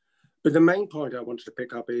 But the main point I wanted to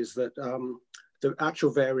pick up is that the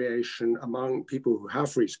actual variation among people who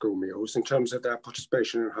have free school meals in terms of their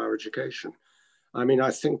participation in higher education. I mean,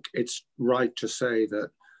 I think it's right to say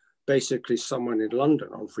that basically someone in London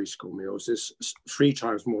on free school meals is 3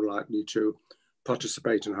 times more likely to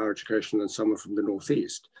participate in higher education than someone from the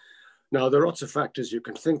Northeast. Now, there are lots of factors you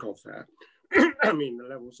can think of there. I mean, the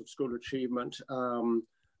levels of school achievement,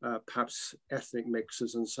 perhaps ethnic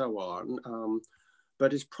mixes and so on.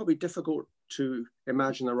 But it's probably difficult to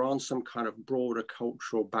imagine there aren't some kind of broader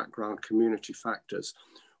cultural background community factors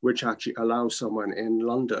which actually allow someone in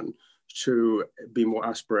London to be more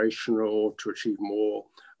aspirational, to achieve more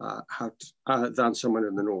than someone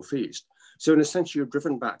in the Northeast. So in a sense, you're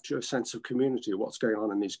driven back to a sense of community, what's going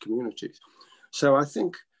on in these communities. So I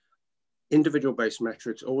think individual-based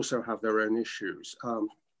metrics also have their own issues. I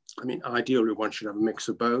mean, ideally, one should have a mix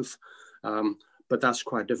of both, but that's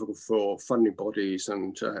quite difficult for funding bodies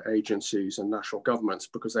and agencies and national governments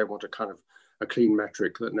because they want a kind of a clean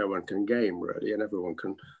metric that no one can game, really, and everyone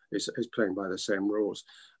is playing by the same rules.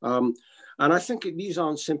 And I think these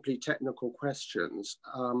aren't simply technical questions.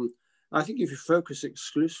 I think if you focus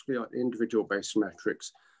exclusively on individual-based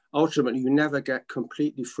metrics, ultimately, you never get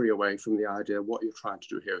completely free away from the idea what you're trying to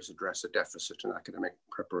do here is address a deficit in academic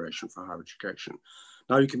preparation for higher education.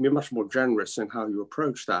 Now, you can be much more generous in how you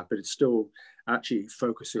approach that, but it's still actually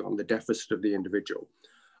focusing on the deficit of the individual.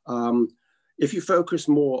 If you focus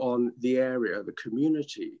more on the area, the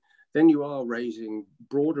community, then you are raising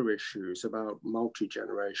broader issues about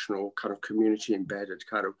multi-generational kind of community embedded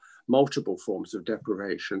kind of multiple forms of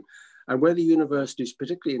deprivation, and whether universities,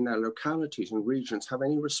 particularly in their localities and regions, have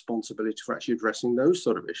any responsibility for actually addressing those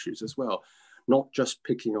sort of issues as well, not just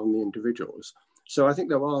picking on the individuals. So I think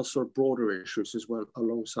there are sort of broader issues as well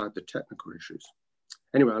alongside the technical issues.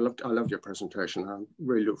 Anyway, I loved your presentation. I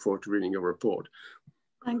really look forward to reading your report.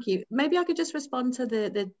 Thank you. Maybe I could just respond to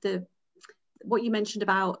the what you mentioned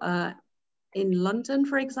about in London,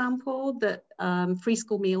 for example, that free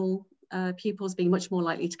school meal pupils being much more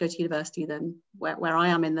likely to go to university than where I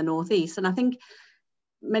am in the Northeast. And I think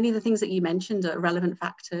many of the things that you mentioned are relevant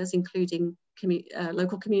factors, including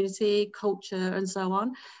local community, culture, and so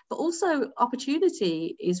on. But also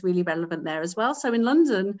opportunity is really relevant there as well. So in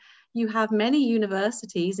London, you have many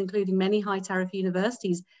universities, including many high tariff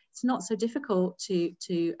universities. It's not so difficult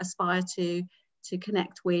to aspire to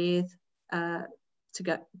connect with, to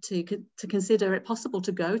consider it possible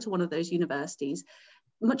to go to one of those universities.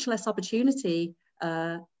 Much less opportunity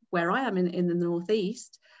where I am in the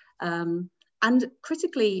Northeast. And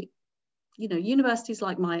critically, you know, universities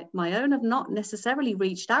like my own have not necessarily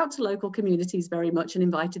reached out to local communities very much and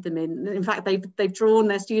invited them in. In fact, they've drawn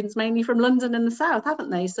their students mainly from London and the South, haven't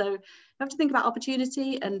they? So you have to think about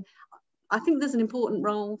opportunity, and I think there's an important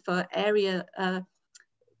role for area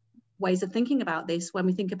ways of thinking about this when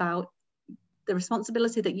we think about the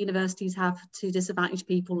responsibility that universities have to disadvantaged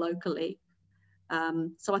people locally.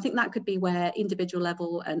 So I think that could be where individual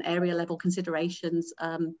level and area level considerations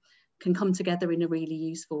can come together in a really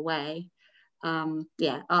useful way.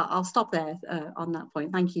 Yeah, I'll stop there on that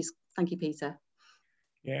point. Thank you, Peter.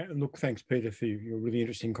 Yeah, look, thanks, Peter, for your really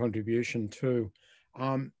interesting contribution too.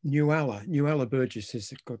 Nuala Burgess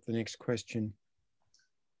has got the next question.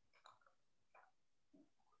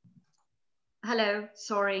 hello.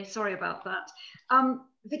 Sorry about that.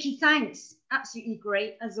 Vikki, thanks. Absolutely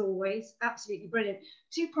great, as always. Absolutely brilliant.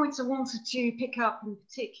 2 points I wanted to pick up in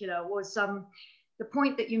particular was the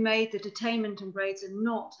point that you made that attainment and grades are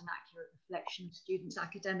not an accurate reflection of students'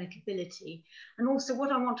 academic ability. And also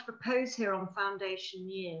what I want to propose here on foundation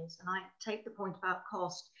years, and I take the point about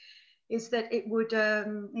cost, is that it would,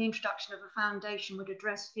 the introduction of a foundation would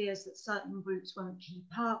address fears that certain groups won't keep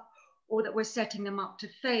up, or that we're setting them up to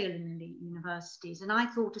fail in elite universities. And I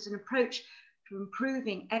thought as an approach to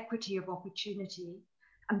improving equity of opportunity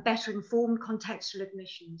and better informed contextual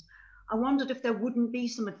admissions, I wondered if there wouldn't be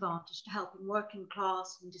some advantage to helping working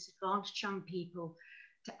class and disadvantaged young people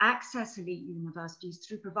to access elite universities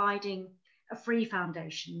through providing a free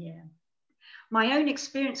foundation year. My own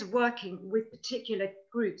experience of working with particular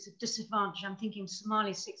groups of disadvantage, I'm thinking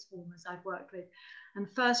Somali sixth formers I've worked with,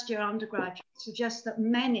 and first year undergraduates, suggests that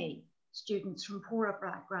many students from poorer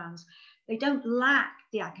backgrounds, they don't lack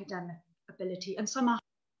the academic ability, and some are,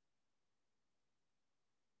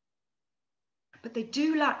 but they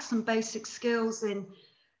do lack some basic skills in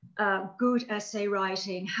good essay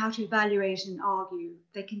writing, how to evaluate and argue.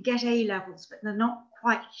 They can get A levels, but they're not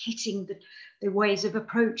quite hitting the ways of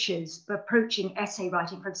approaching essay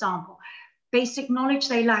writing, for example. Basic knowledge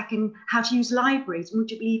they lack in how to use libraries, and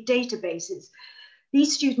would you believe databases.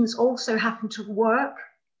 These students also happen to work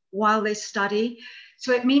while they study,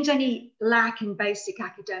 so it means any lack in basic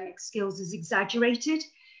academic skills is exaggerated.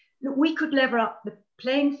 Look, we could level up the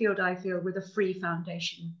playing field, I feel, with a free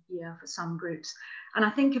foundation year for some groups. And I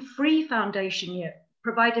think a free foundation year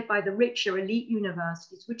provided by the richer elite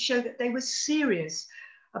universities would show that they were serious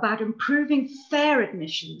about improving fair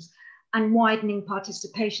admissions and widening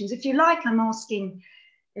participations. If you like, I'm asking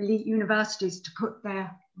elite universities to put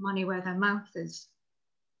their money where their mouth is.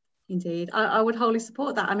 Indeed, I would wholly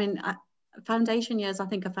support that. I mean, foundation years I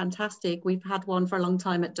think are fantastic. We've had one for a long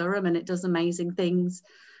time at Durham and it does amazing things,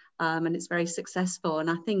 and it's very successful. And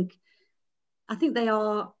I think they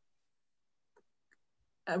are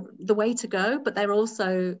the way to go, but they're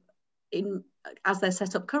also, as they're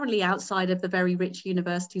set up currently, outside of the very rich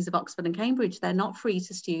universities of Oxford and Cambridge, they're not free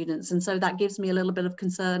to students. And so that gives me a little bit of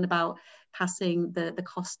concern about passing the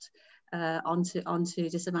cost onto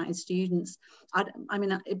disadvantaged students. I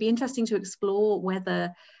mean, it'd be interesting to explore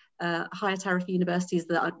whether higher tariff universities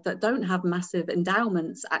that don't have massive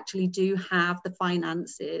endowments actually do have the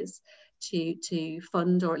finances to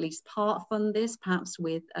fund, or at least part fund this, perhaps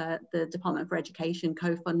with the Department for Education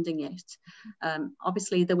co-funding it.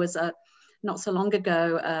 Obviously, there was not so long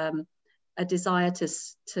ago a desire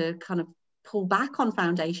to kind of pull back on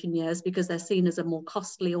foundation years because they're seen as a more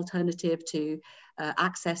costly alternative to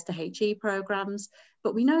access to HE programs.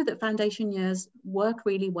 But we know that foundation years work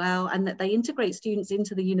really well and that they integrate students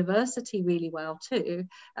into the university really well too,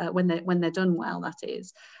 when they're done well, that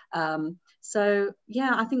is. So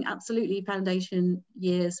yeah, I think absolutely foundation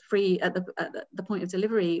years free at the point of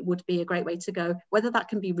delivery would be a great way to go. Whether that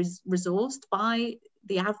can be resourced by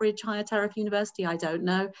the average higher tariff university, I don't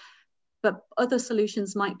know. But other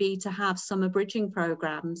solutions might be to have summer bridging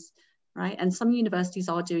programs, right? And some universities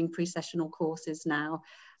are doing pre-sessional courses now,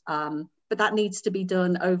 but that needs to be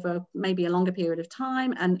done over maybe a longer period of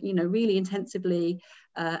time and, you know, really intensively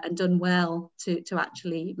and done well to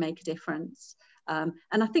actually make a difference. And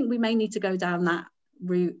I think we may need to go down that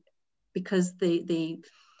route because the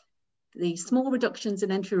small reductions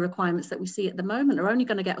in entry requirements that we see at the moment are only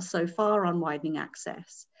going to get us so far on widening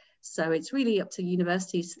access. So it's really up to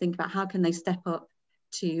universities to think about how can they step up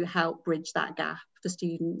to help bridge that gap for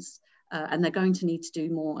students. And they're going to need to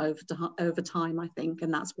do more over time, I think.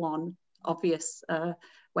 And that's one obvious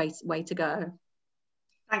way to go.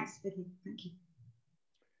 Thanks, Vikki. Thank you.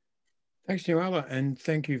 Thanks, Nuala, and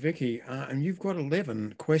thank you, Vikki. And you've got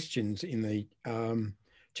 11 questions in the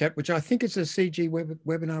chat, which I think is a CG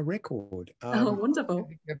webinar record. Oh, wonderful.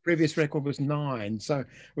 The previous record was 9. So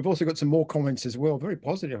we've also got some more comments as well, very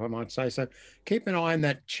positive, I might say. So keep an eye on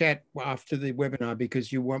that chat after the webinar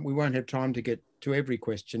because we won't have time to get to every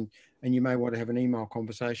question and you may want to have an email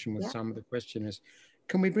conversation with some of the questioners.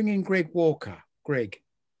 Can we bring in Greg Walker? Greg.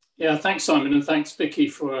 Yeah, thanks, Simon, and thanks, Vikki,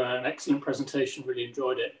 for an excellent presentation. Really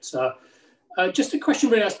enjoyed it. Just a question,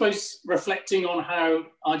 really, I suppose, reflecting on how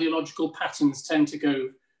ideological patterns tend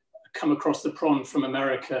to come across the pond from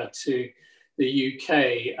America to the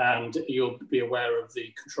UK, and you'll be aware of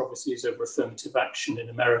the controversies over affirmative action in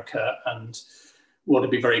America, and want to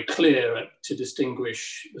be very clear to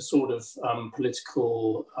distinguish the sort of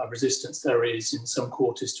political resistance there is in some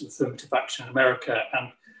quarters to affirmative action in America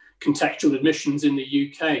and contextual admissions in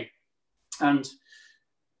the UK. And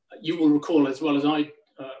you will recall as well as I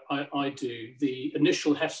I do, the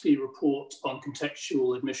initial Hefsley report on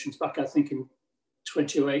contextual admissions back, I think, in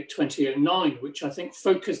 2008, 2009, which I think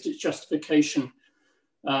focused its justification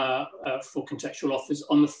for contextual offers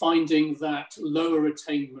on the finding that lower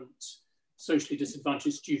attainment, socially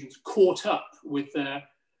disadvantaged students caught up with their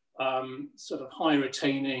sort of higher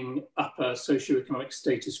attaining upper socioeconomic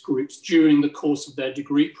status groups during the course of their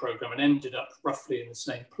degree program and ended up roughly in the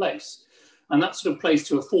same place. And that sort of plays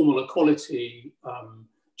to a formal equality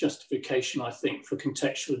justification, I think, for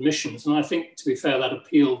contextual admissions. And I think, to be fair, that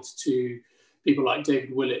appealed to people like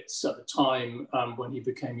David Willits at the time when he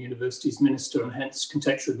became university's minister, and hence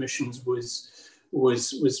contextual admissions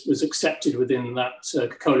was accepted within that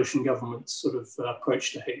coalition government's sort of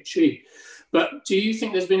approach to HE. But do you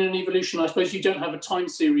think there's been an evolution? I suppose you don't have a time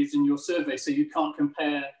series in your survey, so you can't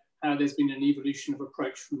compare how there's been an evolution of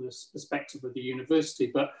approach from the perspective of the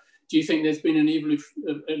university. But do you think there's been an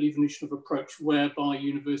evolution of approach whereby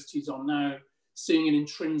universities are now seeing an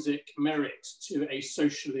intrinsic merit to a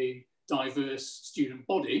socially diverse student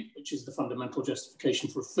body, which is the fundamental justification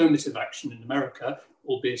for affirmative action in America,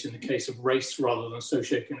 albeit in the case of race rather than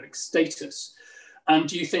socioeconomic status? And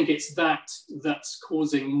do you think it's that's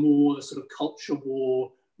causing more the sort of culture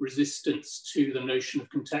war resistance to the notion of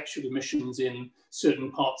contextual admissions in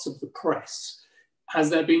certain parts of the press? Has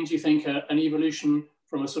there been, do you think, an evolution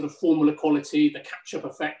from a sort of formal equality, the catch-up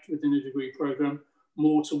effect within a degree program,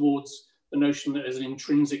 more towards the notion that there's an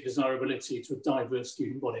intrinsic desirability to a diverse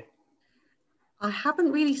student body? I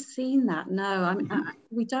haven't really seen that, no. I mean,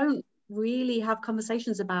 we don't really have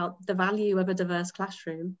conversations about the value of a diverse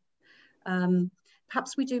classroom.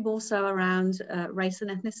 Perhaps we do more so around race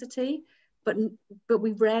and ethnicity, but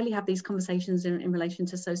we rarely have these conversations in relation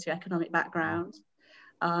to socioeconomic background.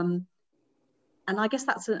 And I guess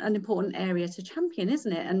that's an important area to champion,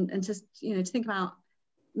 isn't it? And to, you know, to think about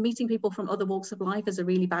meeting people from other walks of life as a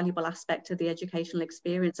really valuable aspect of the educational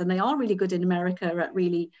experience. And they are really good in America at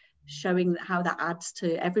really showing how that adds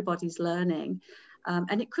to everybody's learning.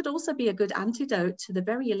 And it could also be a good antidote to the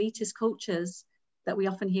very elitist cultures that we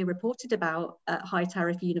often hear reported about at high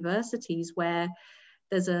tariff universities, where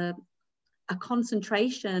there's a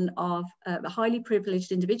concentration of highly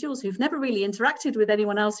privileged individuals who've never really interacted with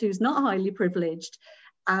anyone else who's not highly privileged.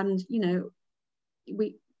 And, you know,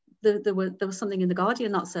 there was something in The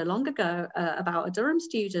Guardian not so long ago about a Durham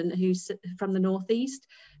student who's from the Northeast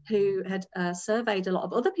who had surveyed a lot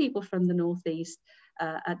of other people from the Northeast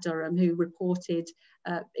at Durham who reported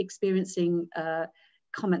experiencing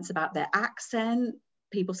comments about their accent,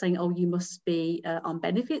 people saying, oh, you must be on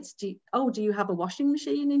benefits. Do you have a washing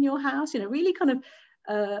machine in your house? You know, really kind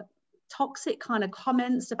of toxic kind of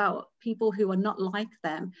comments about people who are not like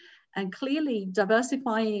them. And clearly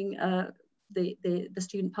diversifying the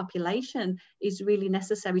student population is really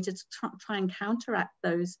necessary to try and counteract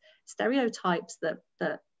those stereotypes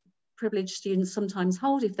that privileged students sometimes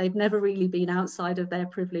hold if they've never really been outside of their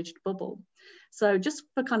privileged bubble. So just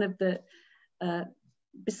for kind of the,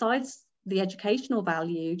 besides the educational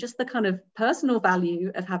value, just the kind of personal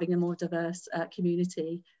value of having a more diverse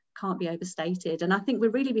community can't be overstated. And I think we're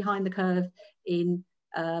really behind the curve in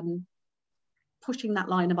pushing that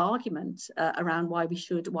line of argument around why we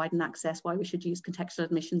should widen access, why we should use contextual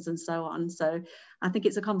admissions and so on. So I think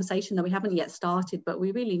it's a conversation that we haven't yet started, but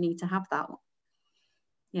we really need to have that.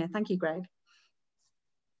 Yeah, thank you, Greg.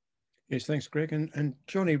 Yes, thanks, Greg. And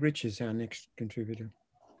Johnny Rich is our next contributor.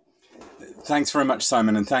 Thanks very much,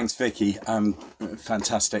 Simon, and thanks, Vikki.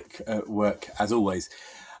 Fantastic work, as always.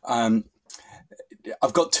 I've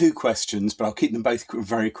got two questions, but I'll keep them both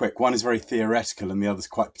very quick. One is very theoretical and the other is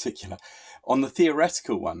quite particular. On the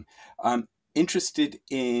theoretical one, I'm interested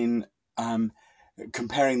in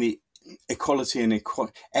comparing the equality and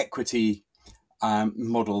equity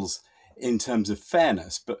models in terms of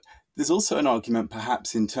fairness, but there's also an argument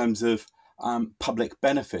perhaps in terms of public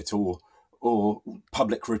benefit or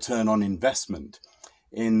public return on investment,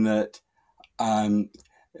 in that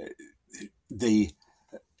the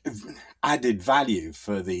added value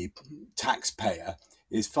for the taxpayer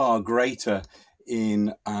is far greater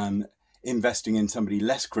in investing in somebody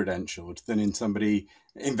less credentialed than in somebody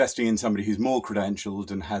investing in somebody who's more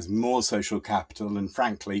credentialed and has more social capital. And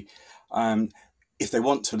frankly, if they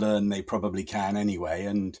want to learn, they probably can anyway.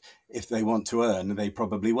 And if they want to earn, they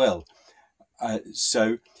probably will.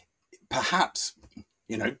 So perhaps,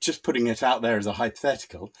 you know, just putting it out there as a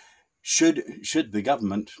hypothetical, should the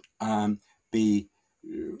government be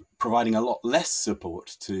providing a lot less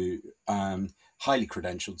support to highly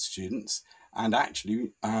credentialed students and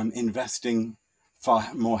actually investing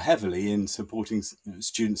far more heavily in supporting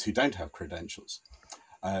students who don't have credentials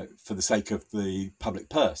for the sake of the public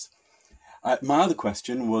purse? My other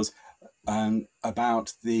question was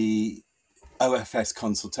about the OFS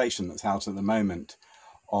consultation that's out at the moment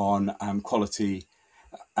on quality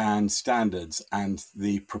and standards, and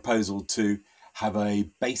the proposal to have a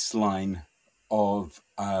baseline of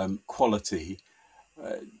quality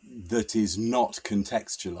that is not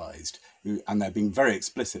contextualized. And they're being very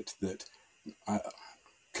explicit that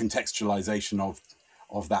contextualization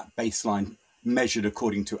of that baseline measured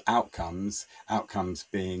according to outcomes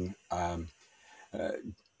being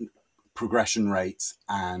progression rates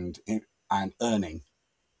and earnings.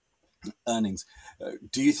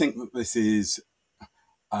 Do you think that this is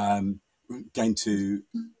going to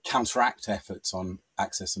counteract efforts on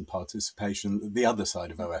access and participation that the other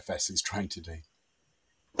side of OFS is trying to do?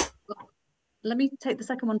 Let me take the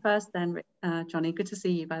second one first then, Johnny. Good to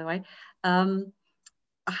see you, by the way. I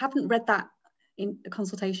haven't read that in the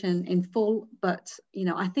consultation in full, but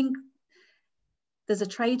I think there's a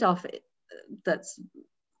trade-off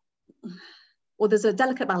there's a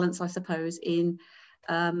delicate balance, I suppose, in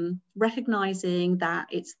recognizing that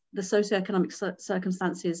it's the socioeconomic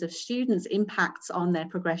circumstances of students impacts on their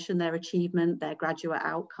progression, their achievement, their graduate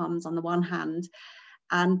outcomes on the one hand,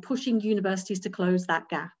 and pushing universities to close that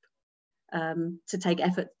gap, to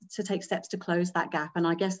take steps to close that gap. And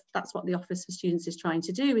I guess that's what the Office for Students is trying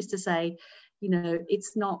to do, is to say,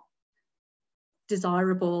 it's not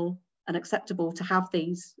desirable and acceptable to have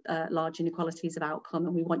these large inequalities of outcome,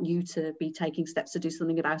 and we want you to be taking steps to do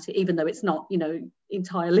something about it, even though it's not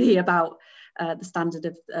entirely about the standard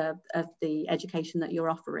of the education that you're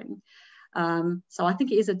offering. So I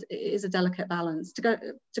think it is a delicate balance. To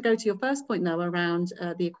go to your first point though, around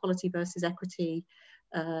the equality versus equity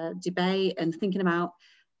debate, and thinking about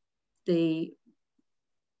the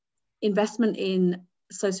investment in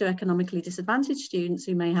socioeconomically disadvantaged students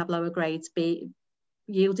who may have lower grades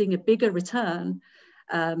yielding a bigger return,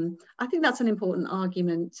 I think that's an important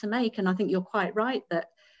argument to make. And I think you're quite right that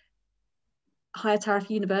higher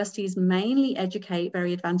tariff universities mainly educate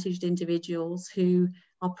very advantaged individuals who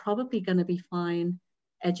are probably going to be fine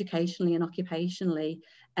educationally and occupationally,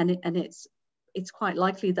 and it's quite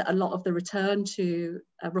likely that a lot of the return to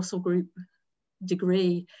a Russell Group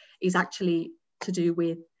degree is actually to do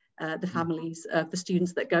with the families of the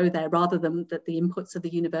students that go there, rather than the inputs of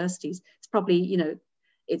the universities. It's probably,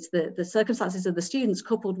 it's the circumstances of the students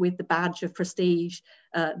coupled with the badge of prestige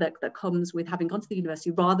that comes with having gone to the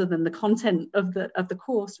university, rather than the content of the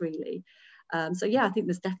course, really. So yeah, I think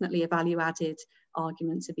there's definitely a value-added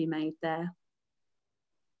argument to be made there.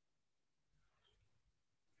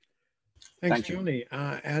 Thanks, Johnny.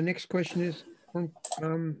 Our next question is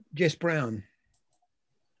from Jess Brown.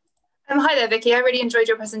 Hi there, Vikki. I really enjoyed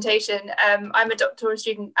your presentation. I'm a doctoral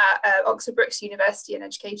student at Oxford Brookes University in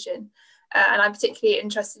education, and I'm particularly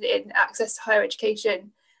interested in access to higher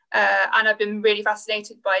education. And I've been really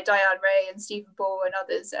fascinated by Diane Ray and Stephen Ball and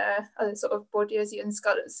others, other sort of Bourdieusian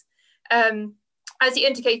scholars. As you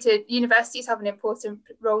indicated, universities have an important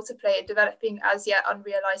role to play in developing as yet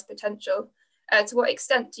unrealised potential. To what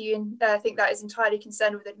extent do you think that is entirely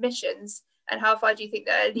concerned with admissions? And how far do you think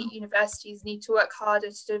that elite universities need to work harder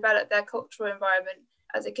to develop their cultural environment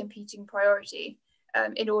as a competing priority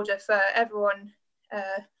in order for everyone,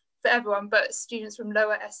 but students from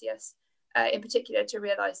lower SES in particular to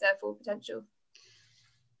realise their full potential?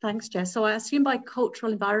 Thanks, Jess. So I assume by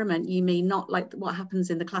cultural environment, you mean not like what happens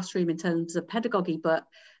in the classroom in terms of pedagogy, but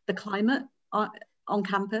the climate on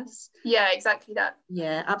campus? Yeah, exactly that.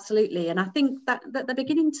 Yeah, absolutely. And I think that they're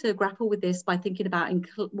beginning to grapple with this by thinking about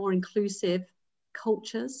more inclusive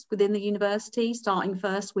cultures within the university, starting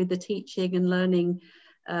first with the teaching and learning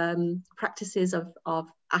practices of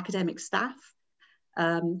academic staff,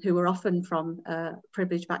 who are often from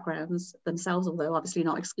privileged backgrounds themselves, although obviously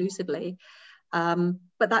not exclusively.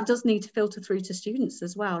 But that does need to filter through to students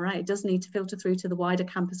as well, right? It does need to filter through to the wider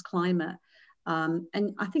campus climate.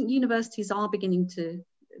 And I think universities are beginning to,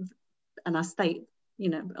 and I state,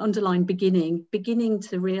 underline beginning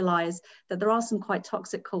to realise that there are some quite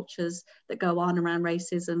toxic cultures that go on around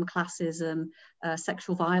racism, classism,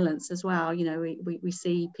 sexual violence as well. We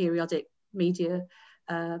see periodic media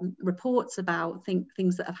reports about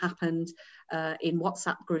things that have happened in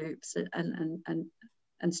WhatsApp groups and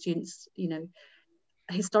students,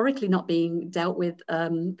 historically not being dealt with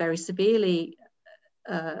very severely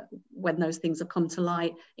when those things have come to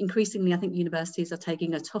light. Increasingly, I think universities are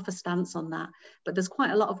taking a tougher stance on that, but there's quite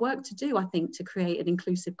a lot of work to do, I think, to create an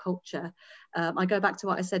inclusive culture. I go back to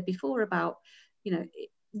what I said before about,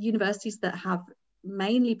 universities that have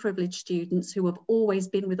mainly privileged students who have always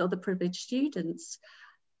been with other privileged students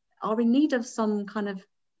are in need of some kind of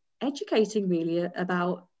educating really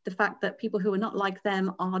about the fact that people who are not like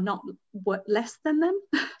them are not less than them,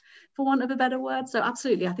 for want of a better word. So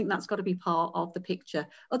absolutely, I think that's got to be part of the picture.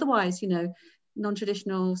 Otherwise, you know,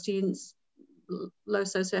 non-traditional students, low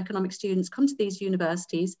socioeconomic students come to these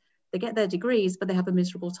universities, they get their degrees, but they have a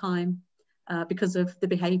miserable time because of the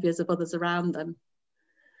behaviours of others around them.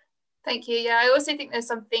 Thank you. Yeah, I also think there's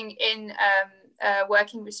something in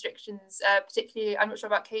working restrictions, particularly, I'm not sure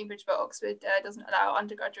about Cambridge, but Oxford doesn't allow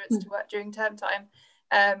undergraduates to work during term time,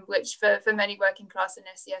 which for many working class and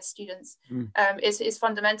SES students is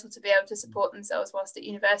fundamental to be able to support themselves whilst at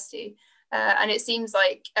university. And it seems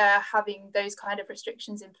like having those kind of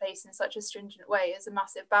restrictions in place in such a stringent way is a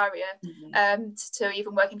massive barrier to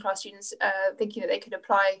even working class students thinking that they could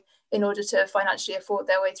apply in order to financially afford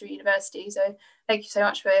their way through university. So thank you so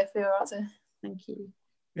much for your answer. Thank you.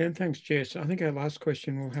 And thanks, Jess. I think our last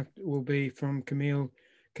question will be from Camille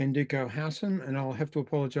Candico-Housen, and I'll have to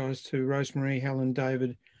apologise to Rosemary, Helen,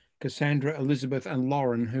 David, Cassandra, Elizabeth and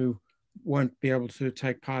Lauren, who won't be able to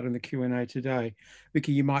take part in the Q&A today.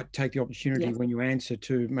 Vikki, you might take the opportunity when you answer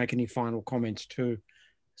to make any final comments too.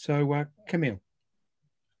 So Camille.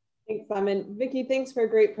 Thanks, Simon. Vikki, thanks for a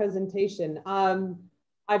great presentation.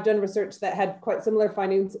 I've done research that had quite similar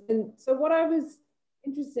findings. And so what I was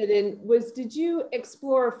interested in was, did you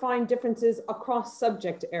explore or find differences across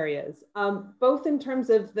subject areas, both in terms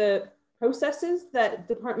of the processes that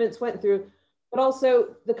departments went through, but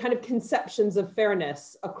also the kind of conceptions of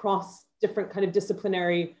fairness across different kind of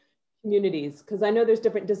disciplinary communities? Because I know there's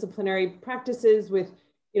different disciplinary practices with,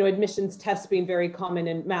 you know, admissions tests being very common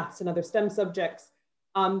in maths and other STEM subjects.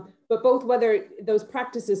 But both whether those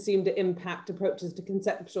practices seem to impact approaches to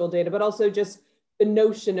conceptual data, but also just the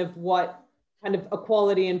notion of what kind of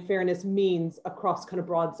equality and fairness means across kind of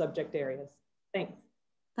broad subject areas. Thanks.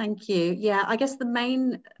 Thank you. Yeah, I guess the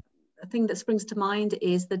main thing that springs to mind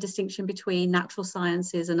is the distinction between natural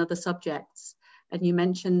sciences and other subjects. And you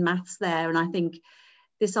mentioned maths there, and I think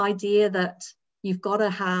this idea that you've got to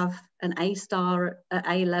have an A star at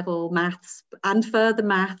A level maths and further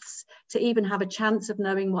maths to even have a chance of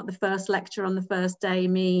knowing what the first lecture on the first day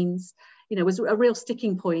means, you know, was a real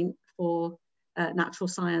sticking point for natural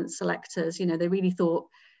science selectors. You know, they really thought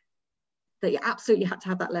that you absolutely had to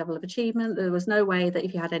have that level of achievement. There was no way that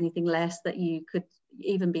if you had anything less that you could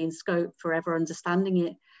even be in scope for ever understanding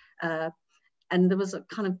it. And there was a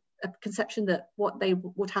kind of a conception that what they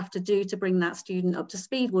would have to do to bring that student up to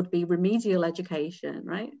speed would be remedial education,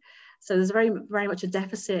 right? So there's very, very much a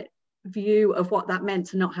deficit view of what that meant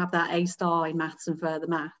to not have that A star in maths and further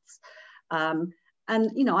maths.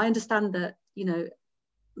 And, you know, I understand that, you know,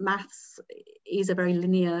 maths is a very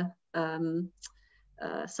linear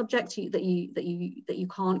subject that you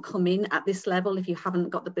can't come in at this level if you haven't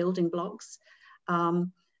got the building blocks.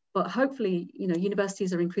 But hopefully, you know,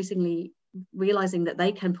 universities are increasingly realizing that they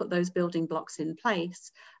can put those building blocks in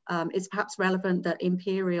place. It's perhaps relevant that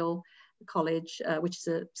Imperial College, which is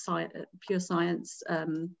a pure science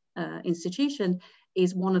institution,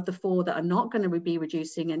 is one of the 4 that are not going to be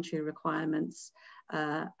reducing entry requirements,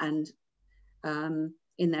 and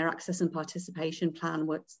in their access and participation plan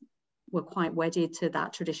were quite wedded to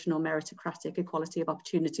that traditional meritocratic equality of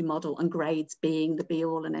opportunity model, and grades being the be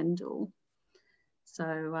all and end all.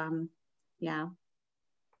 So yeah.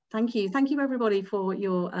 Thank you everybody for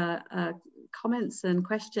your comments and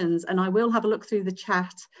questions, and I will have a look through the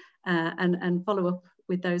chat and follow up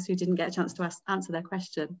with those who didn't get a chance to answer their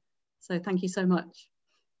question. So thank you so much.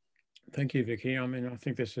 Thank you, Vikki. I mean, I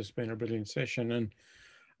think this has been a brilliant session,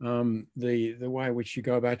 and the way in which you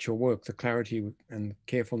go about your work, the clarity and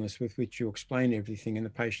carefulness with which you explain everything, and the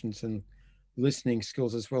patience and listening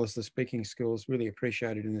skills as well as the speaking skills, really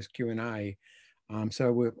appreciated in this Q&A.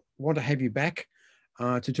 So we want to have you back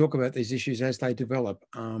to talk about these issues as they develop,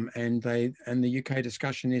 and the UK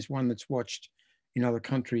discussion is one that's watched in other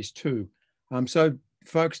countries too. So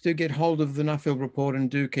folks, do get hold of the Nuffield report and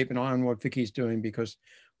do keep an eye on what Vikki's doing, because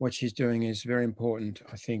what she's doing is very important,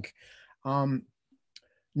 I think.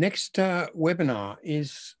 Next webinar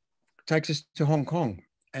takes us to Hong Kong,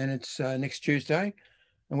 and it's next Tuesday,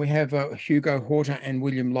 and we have Hugo Horter and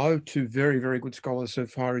William Lowe, 2 very, very good scholars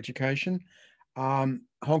of higher education.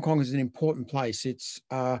 Hong Kong is an important place. It's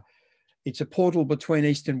a portal between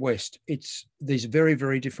East and West. It's these very,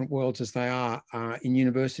 very different worlds as they are in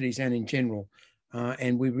universities and in general.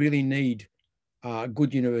 And we really need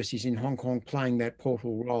good universities in Hong Kong playing that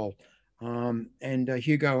portal role. And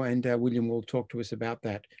Hugo and William will talk to us about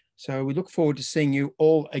that. So we look forward to seeing you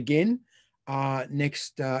all again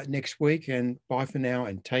next week, and bye for now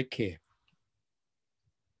and take care.